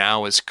 and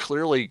now is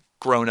clearly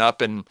grown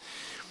up. And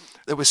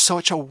it was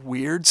such a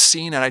weird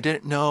scene, and I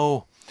didn't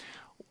know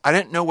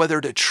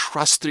whether to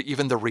trust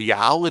even the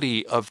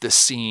reality of the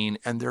scene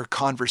and their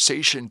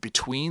conversation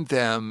between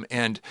them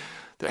and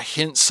the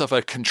hints of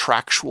a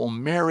contractual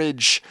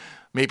marriage,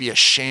 maybe a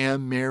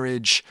sham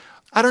marriage.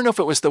 I don't know if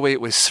it was the way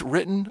it was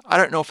written. I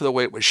don't know if the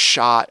way it was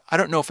shot. I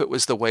don't know if it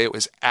was the way it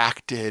was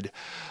acted.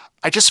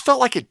 I just felt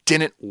like it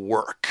didn't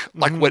work.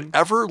 Like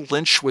whatever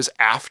Lynch was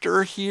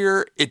after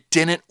here, it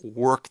didn't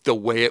work the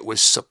way it was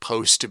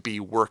supposed to be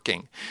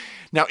working.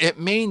 Now, it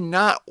may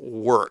not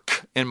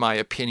work, in my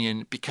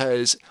opinion,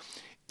 because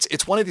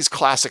it's one of these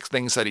classic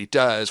things that he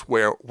does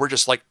where we're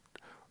just like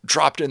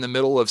dropped in the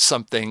middle of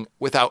something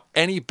without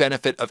any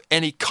benefit of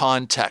any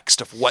context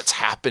of what's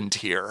happened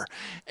here.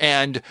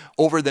 And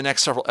over the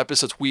next several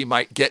episodes, we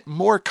might get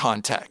more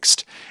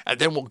context. And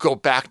then we'll go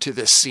back to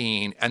this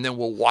scene and then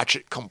we'll watch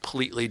it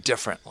completely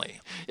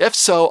differently. If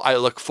so, I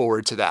look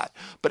forward to that.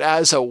 But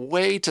as a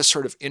way to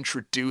sort of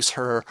introduce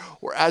her,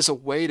 or as a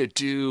way to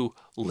do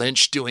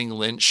Lynch doing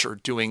Lynch, or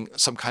doing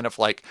some kind of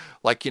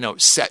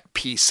set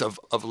piece of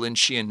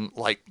Lynchian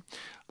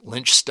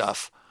Lynch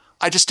stuff,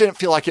 I just didn't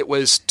feel like it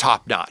was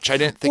top notch. I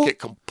didn't think it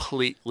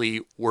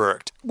completely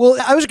worked. Well,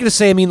 I was going to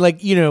say, on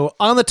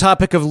the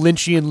topic of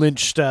Lynchian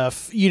Lynch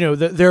stuff, it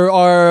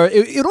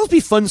would also be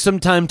fun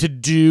sometime to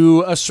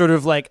do a sort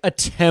of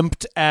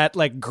attempt at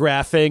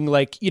graphing,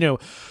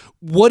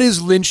 what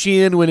is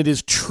Lynchian when it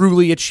is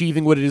truly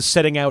achieving what it is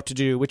setting out to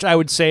do, which I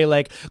would say,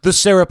 like, the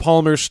Sarah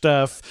Palmer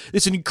stuff,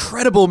 this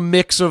incredible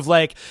mix of,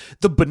 like,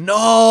 the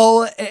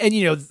banal and,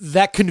 you know,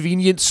 that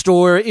convenience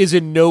store is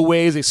in no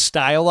ways a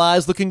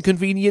stylized looking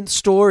convenience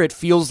store. It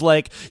feels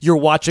like you're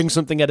watching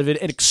something out of an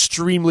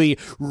extremely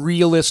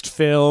realist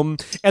film,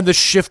 and the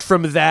shift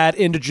from that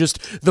into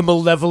just the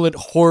malevolent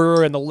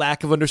horror and the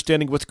lack of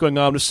understanding what's going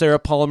on with Sarah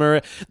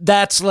Palmer,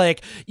 that's,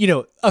 like, you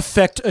know,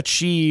 effect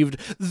achieved.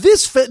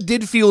 This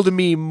did feel to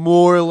me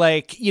more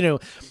like, you know,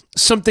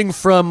 something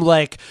from,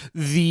 like,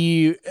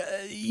 the,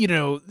 you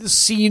know,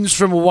 scenes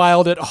from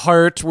Wild at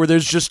Heart, where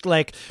there's just,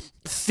 like,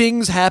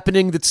 things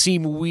happening that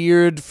seem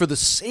weird for the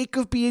sake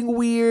of being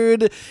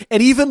weird.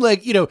 And even,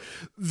 like, you know,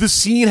 the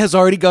scene has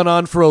already gone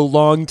on for a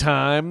long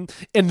time,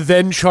 and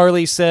then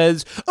Charlie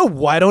says, oh,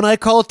 why don't I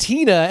call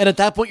Tina? And at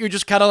that point you're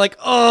just kind of like,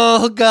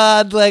 oh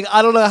God, like,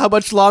 I don't know how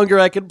much longer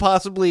I can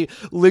possibly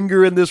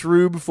linger in this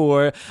room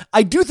for.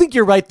 I do think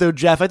you're right though,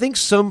 Jeff. I think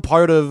some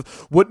part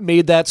of what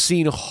made that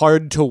scene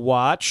hard to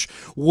watch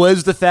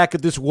was the fact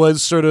that this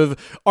was sort of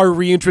our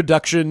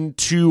reintroduction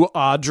to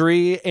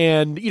Audrey,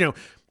 and, you know,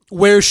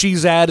 where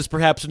she's at is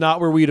perhaps not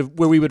where we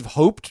would have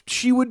hoped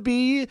she would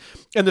be,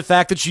 and the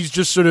fact that she's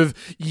just sort of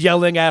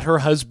yelling at her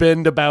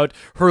husband about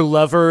her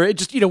lover, it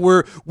just, you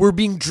know, we're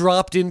being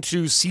dropped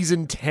into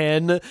season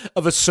 10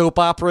 of a soap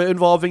opera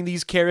involving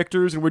these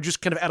characters, and we're just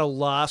kind of at a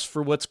loss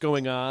for what's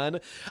going on.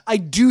 I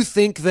do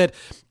think that,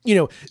 you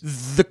know,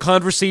 the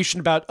conversation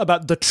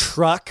about the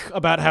truck,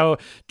 about how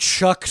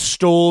Chuck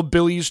stole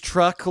Billy's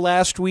truck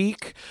last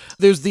week.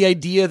 There's the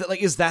idea that,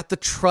 like, is that the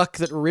truck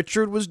that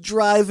Richard was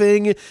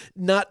driving?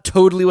 Not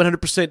totally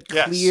 100%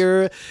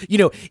 clear. Yes. You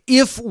know,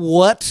 if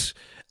what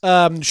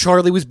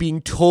Charlie was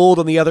being told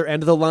on the other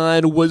end of the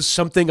line was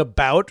something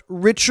about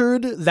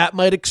Richard, that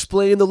might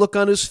explain the look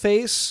on his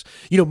face,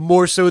 you know,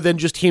 more so than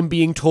just him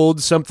being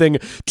told something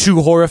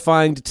too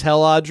horrifying to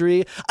tell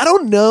Audrey. I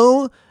don't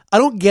know. I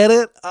don't get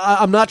it.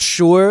 I'm not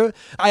sure.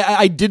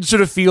 I did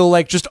sort of feel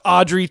like just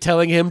Audrey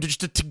telling him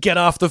to get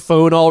off the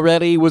phone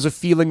already was a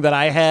feeling that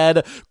I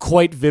had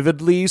quite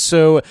vividly.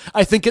 So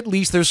I think at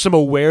least there's some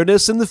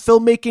awareness in the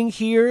filmmaking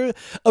here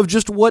of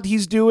just what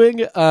he's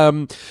doing.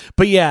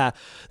 But yeah,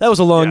 that was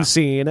a long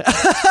scene.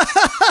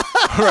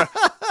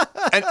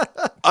 And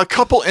a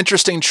couple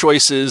interesting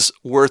choices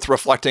worth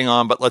reflecting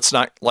on, but let's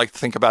not, like,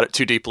 think about it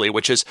too deeply,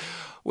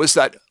 was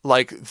that,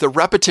 like, the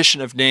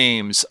repetition of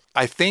names.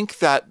 I think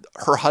that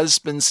her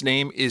husband's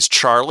name is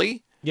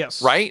Charlie.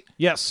 Yes. Right?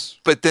 Yes.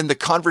 But then the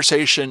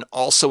conversation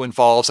also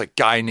involves a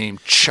guy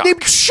named Chuck.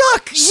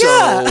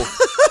 Yeah.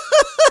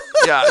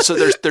 Yeah, so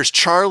there's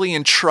Charlie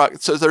and Chuck.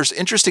 So there's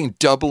interesting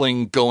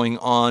doubling going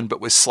on, but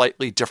with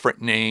slightly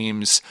different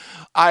names.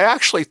 I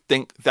actually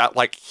think that,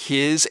 like,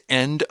 his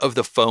end of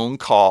the phone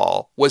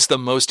call was the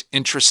most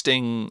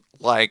interesting,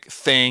 like,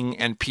 thing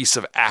and piece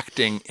of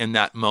acting in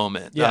that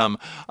moment. Yeah.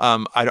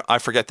 I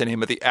forget the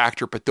name of the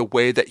actor, but the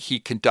way that he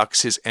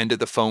conducts his end of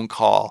the phone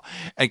call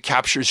and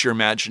captures your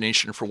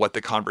imagination for what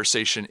the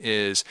conversation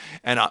is.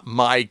 And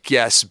my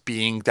guess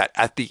being that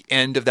at the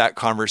end of that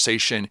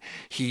conversation,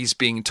 he's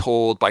being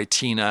told by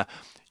Tina,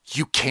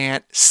 you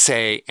can't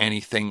say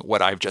anything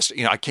what I've just,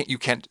 you know,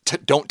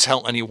 don't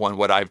tell anyone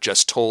what I've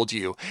just told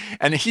you.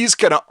 And he's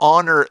going to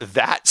honor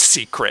that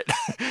secret,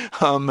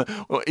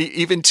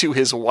 even to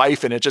his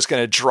wife, and it's just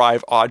going to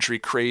drive Audrey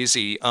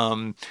crazy.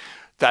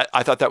 That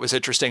I thought that was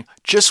interesting.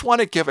 Just want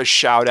to give a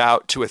shout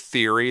out to a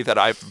theory that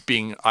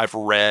I've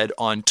read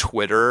on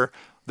Twitter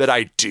that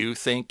I do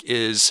think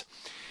is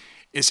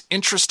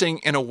interesting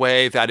in a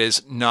way that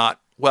is not,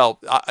 well,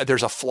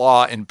 there's a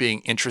flaw in being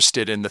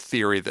interested in the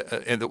theory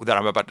that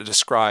I'm about to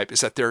describe,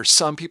 is that there are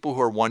some people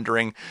who are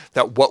wondering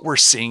that what we're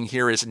seeing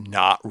here is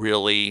not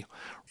really,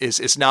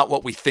 is not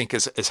what we think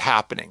is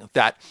happening,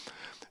 that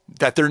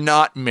they're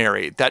not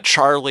married, that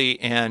Charlie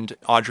and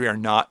Audrey are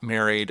not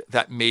married,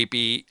 that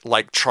maybe,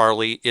 like,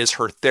 Charlie is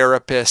her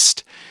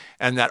therapist,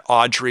 and that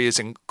Audrey is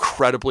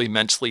incredibly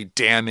mentally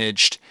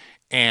damaged.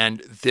 And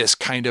this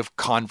kind of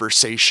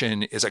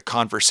conversation is a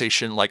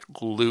conversation, like,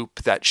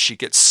 loop that she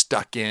gets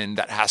stuck in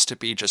that has to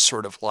be just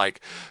sort of, like,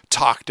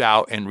 talked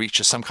out and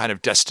reaches some kind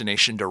of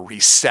destination to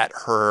reset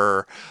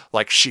her,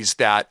 like she's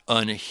that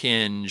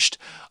unhinged.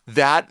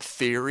 That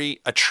theory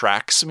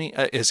attracts me,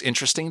 is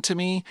interesting to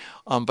me.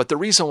 But the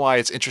reason why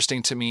it's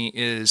interesting to me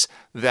is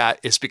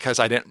because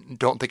I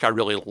don't think I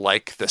really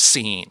like the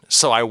scene.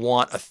 So I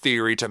want a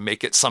theory to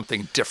make it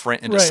something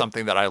different into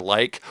something that I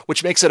like,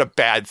 which makes it a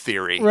bad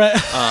theory, in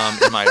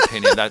my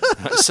opinion.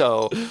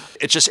 So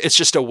it's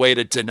just a way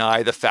to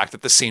deny the fact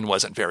that the scene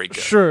wasn't very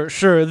good.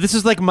 Sure. This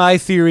is like my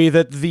theory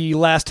that the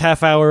last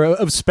half hour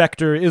of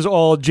Spectre is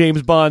all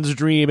James Bond's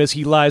dream as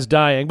he lies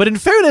dying. But in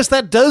fairness,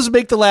 that does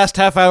make the last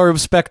half hour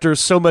of Spectre character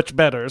so much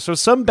better. So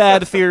some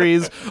bad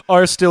theories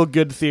are still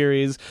good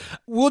theories.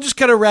 We'll just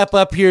kind of wrap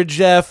up here,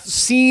 Jeff.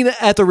 Scene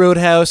at the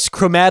Roadhouse,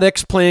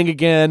 Chromatics playing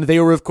again. They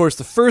were, of course,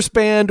 the first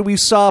band we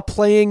saw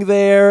playing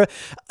there.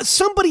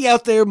 Somebody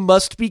out there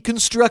must be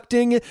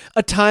constructing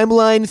a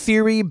timeline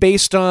theory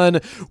based on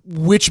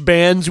which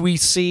bands we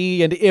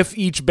see and if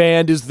each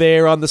band is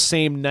there on the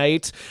same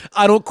night.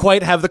 I don't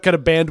quite have the kind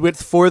of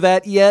bandwidth for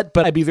that yet,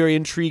 but I'd be very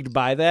intrigued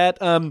by that.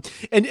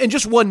 And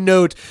just one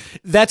note,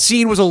 that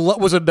scene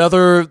was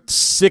another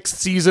sixth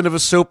season of a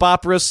soap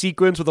opera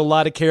sequence with a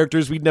lot of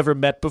characters we'd never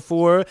met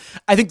before.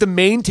 I think the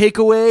main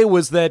takeaway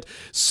was that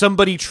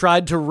somebody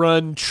tried to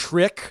run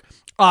Trick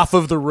off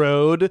of the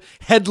road,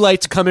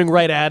 headlights coming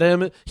right at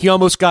him. He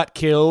almost got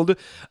killed.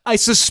 I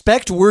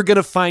suspect we're going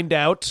to find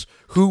out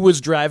who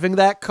was driving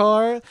that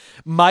car.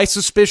 My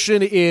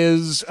suspicion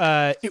is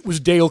it was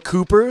Dale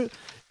Cooper.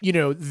 You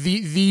know,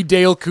 the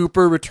Dale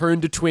Cooper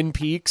returned to Twin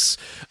Peaks.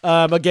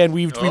 Again,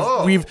 we've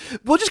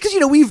just because, you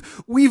know,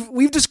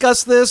 we've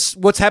discussed this.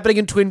 What's happening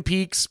in Twin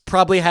Peaks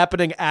probably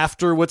happening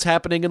after what's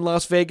happening in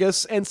Las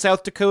Vegas and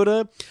South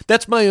Dakota.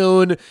 That's my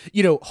own,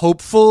 you know,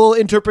 hopeful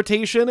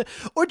interpretation.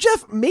 Or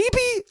Jeff,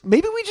 maybe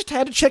we just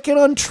had to check in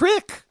on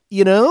Trick,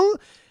 you know?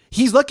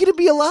 He's lucky to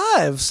be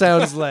alive,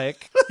 sounds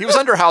like. He was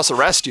under house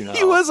arrest, you know.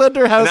 He was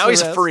under house arrest. Now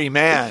he's a free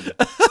man.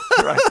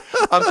 Right.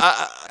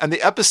 And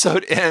the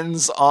episode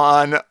ends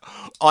on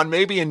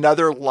maybe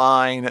another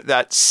line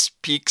that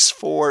speaks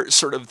for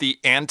sort of the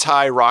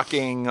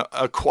anti-rocking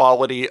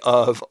quality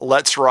of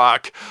Let's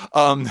Rock.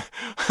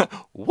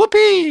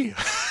 Whoopee!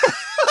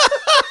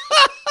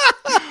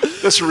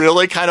 This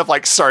really kind of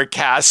like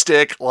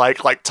sarcastic,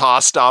 like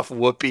tossed off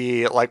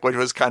whoopee, like, which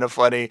was kind of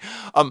funny.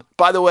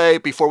 By the way,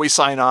 before we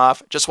sign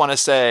off, just want to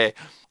say,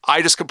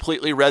 I just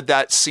completely read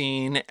that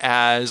scene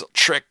as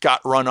Trick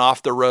got run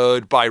off the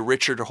road by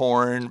Richard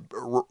Horne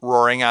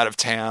roaring out of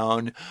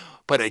town.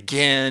 But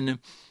again,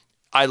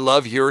 I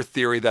love your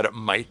theory that it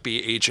might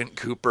be Agent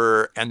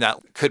Cooper, and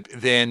that could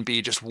then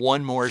be just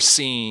one more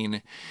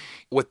scene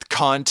with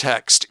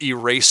context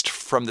erased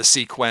from the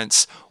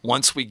sequence.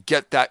 Once we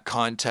get that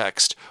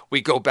context,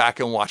 we go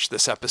back and watch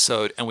this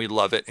episode and we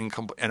love it and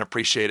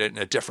appreciate it in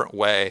a different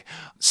way.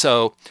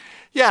 So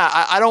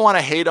yeah, I don't want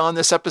to hate on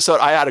this episode.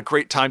 I had a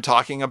great time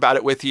talking about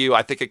it with you.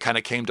 I think it kind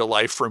of came to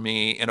life for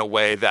me in a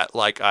way that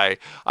like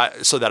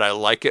so that I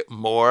like it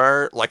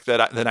more like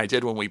that than I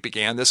did when we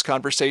began this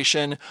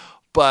conversation.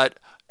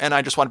 And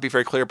I just want to be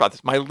very clear about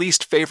this. My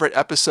least favorite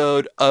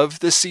episode of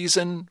this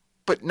season,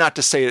 but not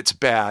to say it's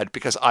bad,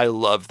 because I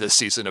love this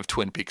season of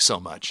Twin Peaks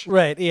so much.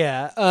 Right,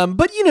 yeah.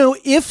 But, you know,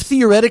 if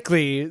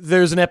theoretically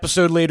there's an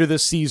episode later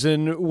this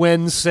season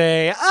when,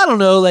 say, I don't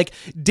know, like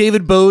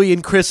David Bowie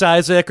and Chris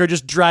Isaak are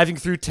just driving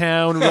through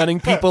town, running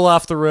people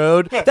off the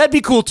road, that'd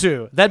be cool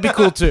too.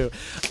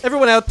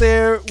 Everyone out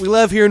there, we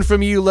love hearing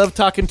from you, love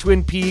talking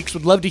Twin Peaks,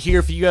 would love to hear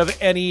if you have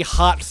any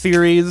hot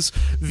theories.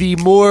 The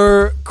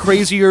more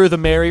crazier, the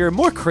merrier.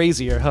 More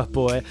crazier, oh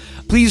boy.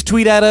 Please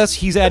tweet at us.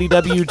 He's at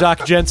EW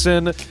Doc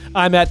Jensen.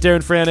 I'm at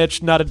Darren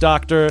Franich, not a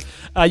doctor.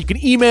 You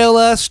can email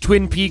us,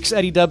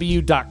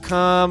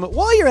 twinpeaksedew.com.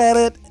 While you're at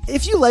it,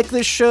 if you like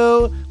this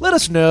show, let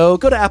us know.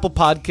 Go to Apple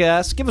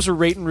Podcasts, give us a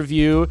rate and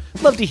review.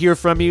 Love to hear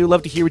from you.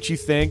 Love to hear what you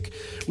think.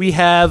 We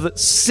have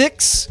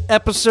 6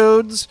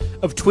 episodes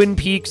of Twin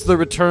Peaks: The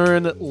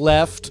Return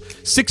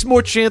left. 6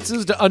 more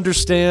chances to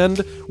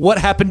understand what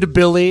happened to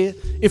Billy,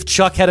 if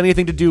Chuck had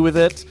anything to do with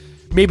it.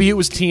 Maybe it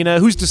was Tina.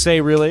 Who's to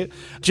say, really?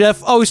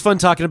 Jeff, always fun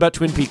talking about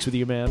Twin Peaks with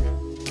you,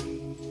 man.